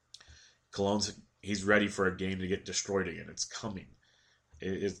 Cologne's, he's ready for a game to get destroyed again. It's coming.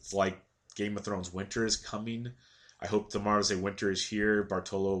 It's like Game of Thrones. Winter is coming. I hope tomorrow say winter is here.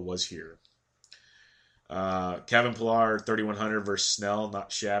 Bartolo was here. Kevin Pillar, 3,100 versus Snell.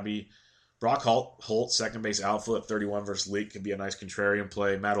 Not shabby. Brock Holt, second base outfield at 31 versus Leak. Could be a nice contrarian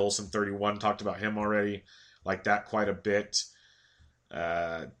play. Matt Olson, 31. Talked about him already. Like that quite a bit.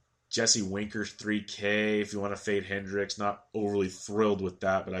 Jesse Winker's 3K. If you want to fade Hendricks, not overly thrilled with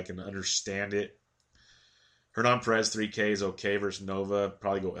that, but I can understand it. Hernan Perez 3K is okay versus Nova.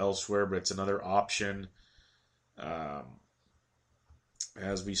 Probably go elsewhere, but it's another option.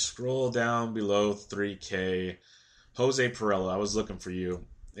 As we scroll down below 3K, Jose Pirela, I was looking for you.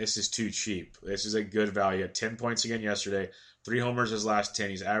 This is too cheap. This is a good value. At 10 points again yesterday. 3 homers his last 10.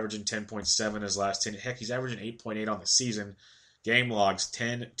 He's averaging 10.7 his last 10. Heck, he's averaging 8.8 on the season. Game logs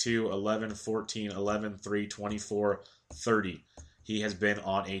 10, 2, 11, 14, 11, 3, 24, 30. He has been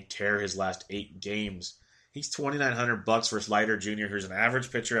on a tear his last 8 games. He's $2,900 versus Leiter Jr., who's an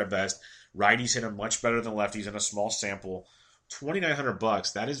average pitcher at best. Righties hit him much better than lefties in a small sample.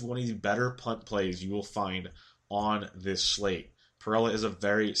 $2,900. That is one of the better punt plays you will find on this slate. Pirela is a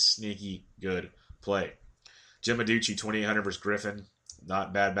very sneaky good play. Jim Aducci, 2,800 versus Griffin.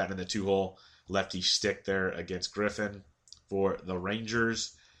 Not bad batting in the 2-hole. Lefty stick there against Griffin for the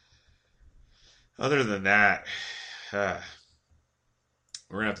Rangers. Other than that, we're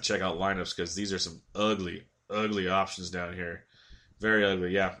going to have to check out lineups because these are some ugly, ugly options down here. Very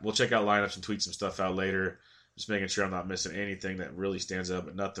ugly. Yeah, we'll check out lineups and tweet some stuff out later. Just making sure I'm not missing anything that really stands out,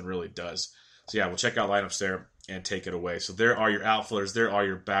 but nothing really does. So yeah, we'll check out lineups there and take it away. So there are your outfielders. There are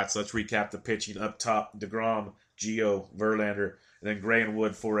your bats. Let's recap the pitching up top. DeGrom, Gio, Verlander, and then Gray and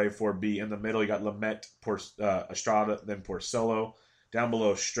Wood, 4A, 4B. In the middle, you got Lamet, Estrada, then Porcello. Down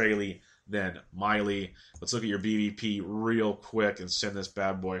below, Straley, then Miley. Let's look at your BVP real quick and send this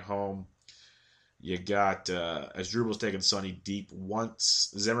bad boy home. You got, as Drupal's taking Sonny deep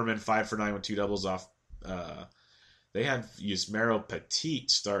once. Zimmerman, 5 for 9 with 2 doubles off. They had Yusmero Petit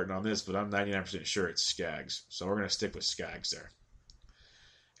starting on this, but I'm 99% sure it's Skaggs. So we're going to stick with Skaggs there.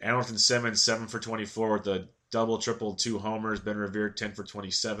 Hamilton Simmons, 7 for 24 with a double, triple, 2 homers. Ben Revere, 10 for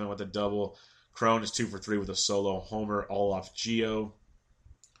 27 with a double. Crone is 2 for 3 with a solo homer, all off Gio.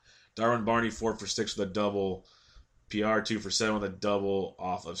 Darwin Barney, 4 for 6 with a double. PR, 2 for 7 with a double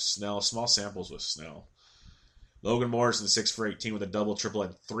off of Snell. Small samples with Snell. Logan Morrison, 6 for 18 with a double, triple,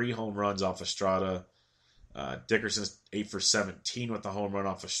 and 3 home runs off Estrada. Dickerson's 8 for 17 with the home run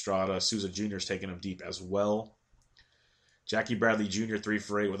off Estrada. Souza Jr. is taking him deep as well. Jackie Bradley Jr. 3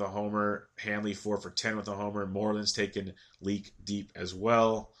 for 8 with a homer. Hanley 4 for 10 with a homer. Moreland's taking Leak deep as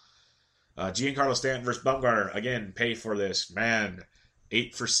well. Giancarlo Stanton versus Bumgarner. Again, pay for this. Man,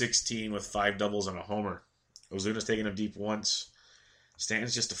 8 for 16 with 5 doubles and a homer. Ozuna's taking him deep once.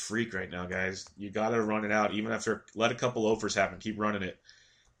 Stanton's just a freak right now, guys. You got to run it out. Even after, let a couple offers happen. Keep running it.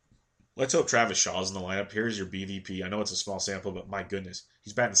 Let's hope Travis Shaw's in the lineup. Here's your BVP. I know it's a small sample, but my goodness.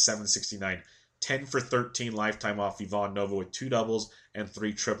 He's batting .769. 10 for 13 lifetime off Ivan Nova with 2 doubles and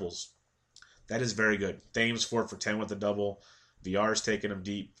 3 triples. That is very good. Thames 4 for 10 with a double. VR's taking him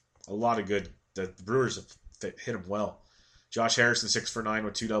deep. A lot of good. The Brewers have hit him well. Josh Harrison 6 for 9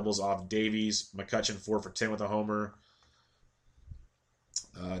 with 2 doubles off Davies. McCutcheon 4 for 10 with a homer.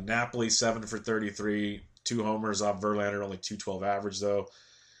 Napoli 7 for 33. 2 homers off Verlander. Only 212 average though.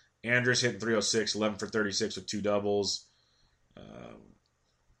 Andrus hitting 306, 11 for 36 with 2 doubles.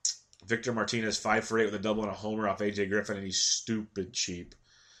 Victor Martinez, 5 for 8 with a double and a homer off A.J. Griffin, and he's stupid cheap.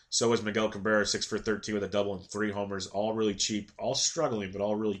 So is Miguel Cabrera, 6 for 13 with a double and 3 homers. All really cheap. All struggling, but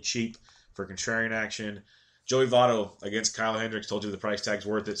all really cheap for contrarian action. Joey Votto against Kyle Hendricks. Told you the price tag's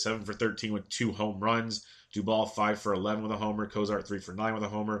worth it. 7 for 13 with 2 home runs. Duvall, 5 for 11 with a homer. Cozart, 3 for 9 with a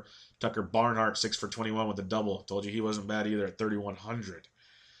homer. Tucker Barnhart, 6 for 21 with a double. Told you he wasn't bad either at 3,100.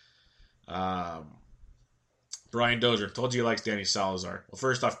 Brian Dozier. Told you he likes Danny Salazar. Well,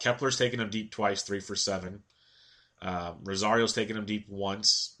 first off, Kepler's taken him deep twice, 3 for 7. Rosario's taken him deep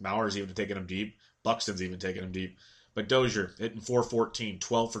once. Mauer's even taken him deep. Buxton's even taken him deep. But Dozier hitting 414,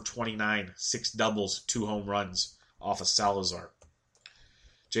 12 for 29, 6 doubles, 2 home runs off of Salazar.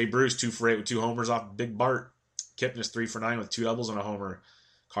 Jay Bruce, 2 for 8 with 2 homers off Big Bart. Kipnis, 3 for 9 with 2 doubles and a homer.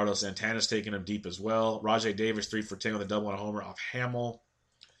 Carlos Santana's taking him deep as well. Rajay Davis, 3 for 10 with a double and a homer off Hamill.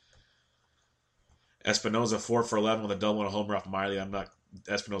 Espinoza, 4 for 11 with a double and a homer off Miley.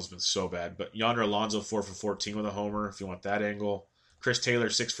 Espinoza's been so bad. But Yonder Alonso, 4 for 14 with a homer, if you want that angle. Chris Taylor,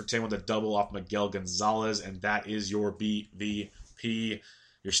 6 for 10 with a double off Miguel Gonzalez, and that is your BVP.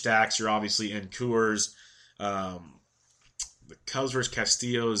 Your stacks, you're obviously in Coors. The Cubs versus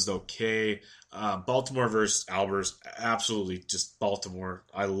Castillo is okay. Baltimore versus Albers, absolutely just Baltimore.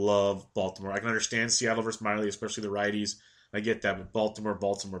 I love Baltimore. I can understand Seattle versus Miley, especially the righties. I get that, but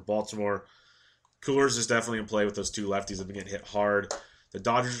Baltimore. Coors is definitely in play with those 2 lefties that have been getting hit hard. The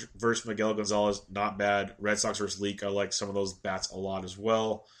Dodgers versus Miguel Gonzalez, not bad. Red Sox versus Leak, I like some of those bats a lot as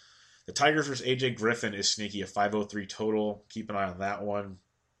well. The Tigers versus AJ Griffin is sneaky, a 503 total. Keep an eye on that one.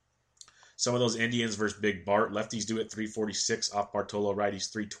 Some of those Indians versus Big Bart. Lefties do it 346 off Bartolo.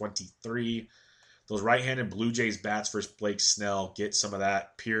 Righties 323. Those right-handed Blue Jays bats versus Blake Snell. Get some of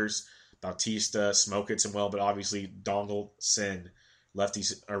that. Pierce, Bautista, Smoke hits him well, but obviously Dongle, Sin.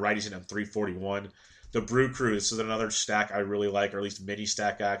 Lefties or righties in at 341. The Brew Crew, this is another stack I really like, or at least mini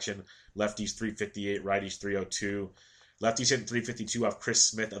stack action. Lefties 358, righties 302. Lefties hitting 352 off Chris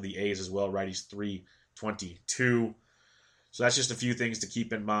Smith of the A's as well, righties 322. So that's just a few things to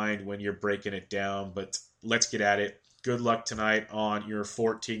keep in mind when you're breaking it down, but let's get at it. Good luck tonight on your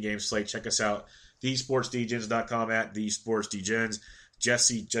 14-game slate. Check us out, thesportsdgens.com at thesportsdgens.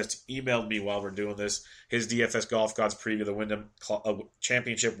 Jesse just emailed me while we're doing this. His DFS Golf Gods preview, the Wyndham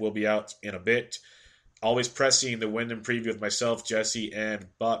Championship, will be out in a bit. Always Pressing, the Wyndham preview with myself, Jesse, and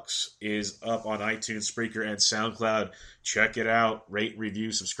Bucks is up on iTunes, Spreaker, and SoundCloud. Check it out. Rate,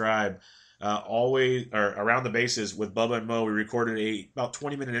 review, subscribe. Around the Bases with Bubba and Mo. We recorded about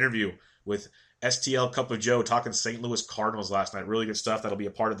 20-minute interview with STL Cup of Joe talking St. Louis Cardinals last night. Really good stuff. That'll be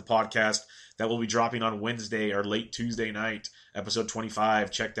a part of the podcast. That will be dropping on Wednesday or late Tuesday night, episode 25.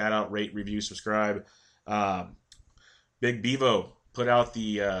 Check that out. Rate, review, subscribe. Big Bevo put out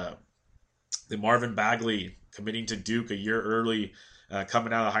the Marvin Bagley committing to Duke a year early,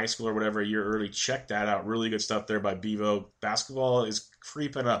 coming out of high school or whatever a year early. Check that out. Really good stuff there by Bevo. Basketball is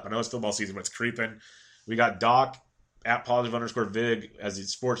creeping up. I know it's football season, but it's creeping. We got Doc at +_Vig as the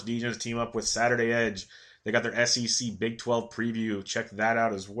Sports DJs team up with Saturday Edge. They got their SEC Big 12 preview. Check that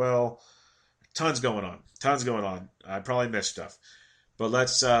out as well. Tons going on. I probably missed stuff. But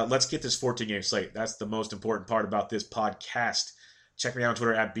let's get this 14-game slate. That's the most important part about this podcast. Check me out on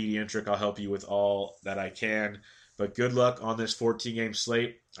Twitter at BDintric. I'll help you with all that I can. But good luck on this 14-game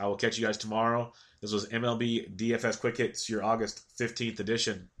slate. I will catch you guys tomorrow. This was MLB DFS Quick Hits, your August 15th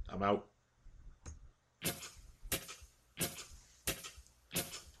edition. I'm out.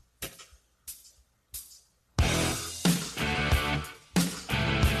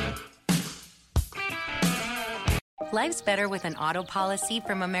 Life's better with an auto policy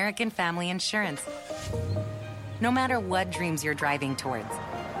from American Family Insurance. No matter what dreams you're driving towards.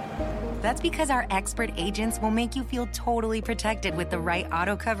 That's because our expert agents will make you feel totally protected with the right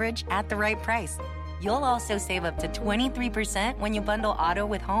auto coverage at the right price. You'll also save up to 23% when you bundle auto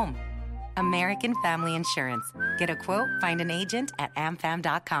with home. American Family Insurance. Get a quote, find an agent at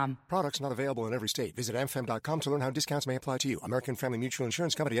amfam.com. Products not available in every state. Visit amfam.com to learn how discounts may apply to you. American Family Mutual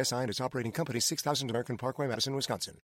Insurance Company, SI and its operating company, 6000 American Parkway, Madison, Wisconsin.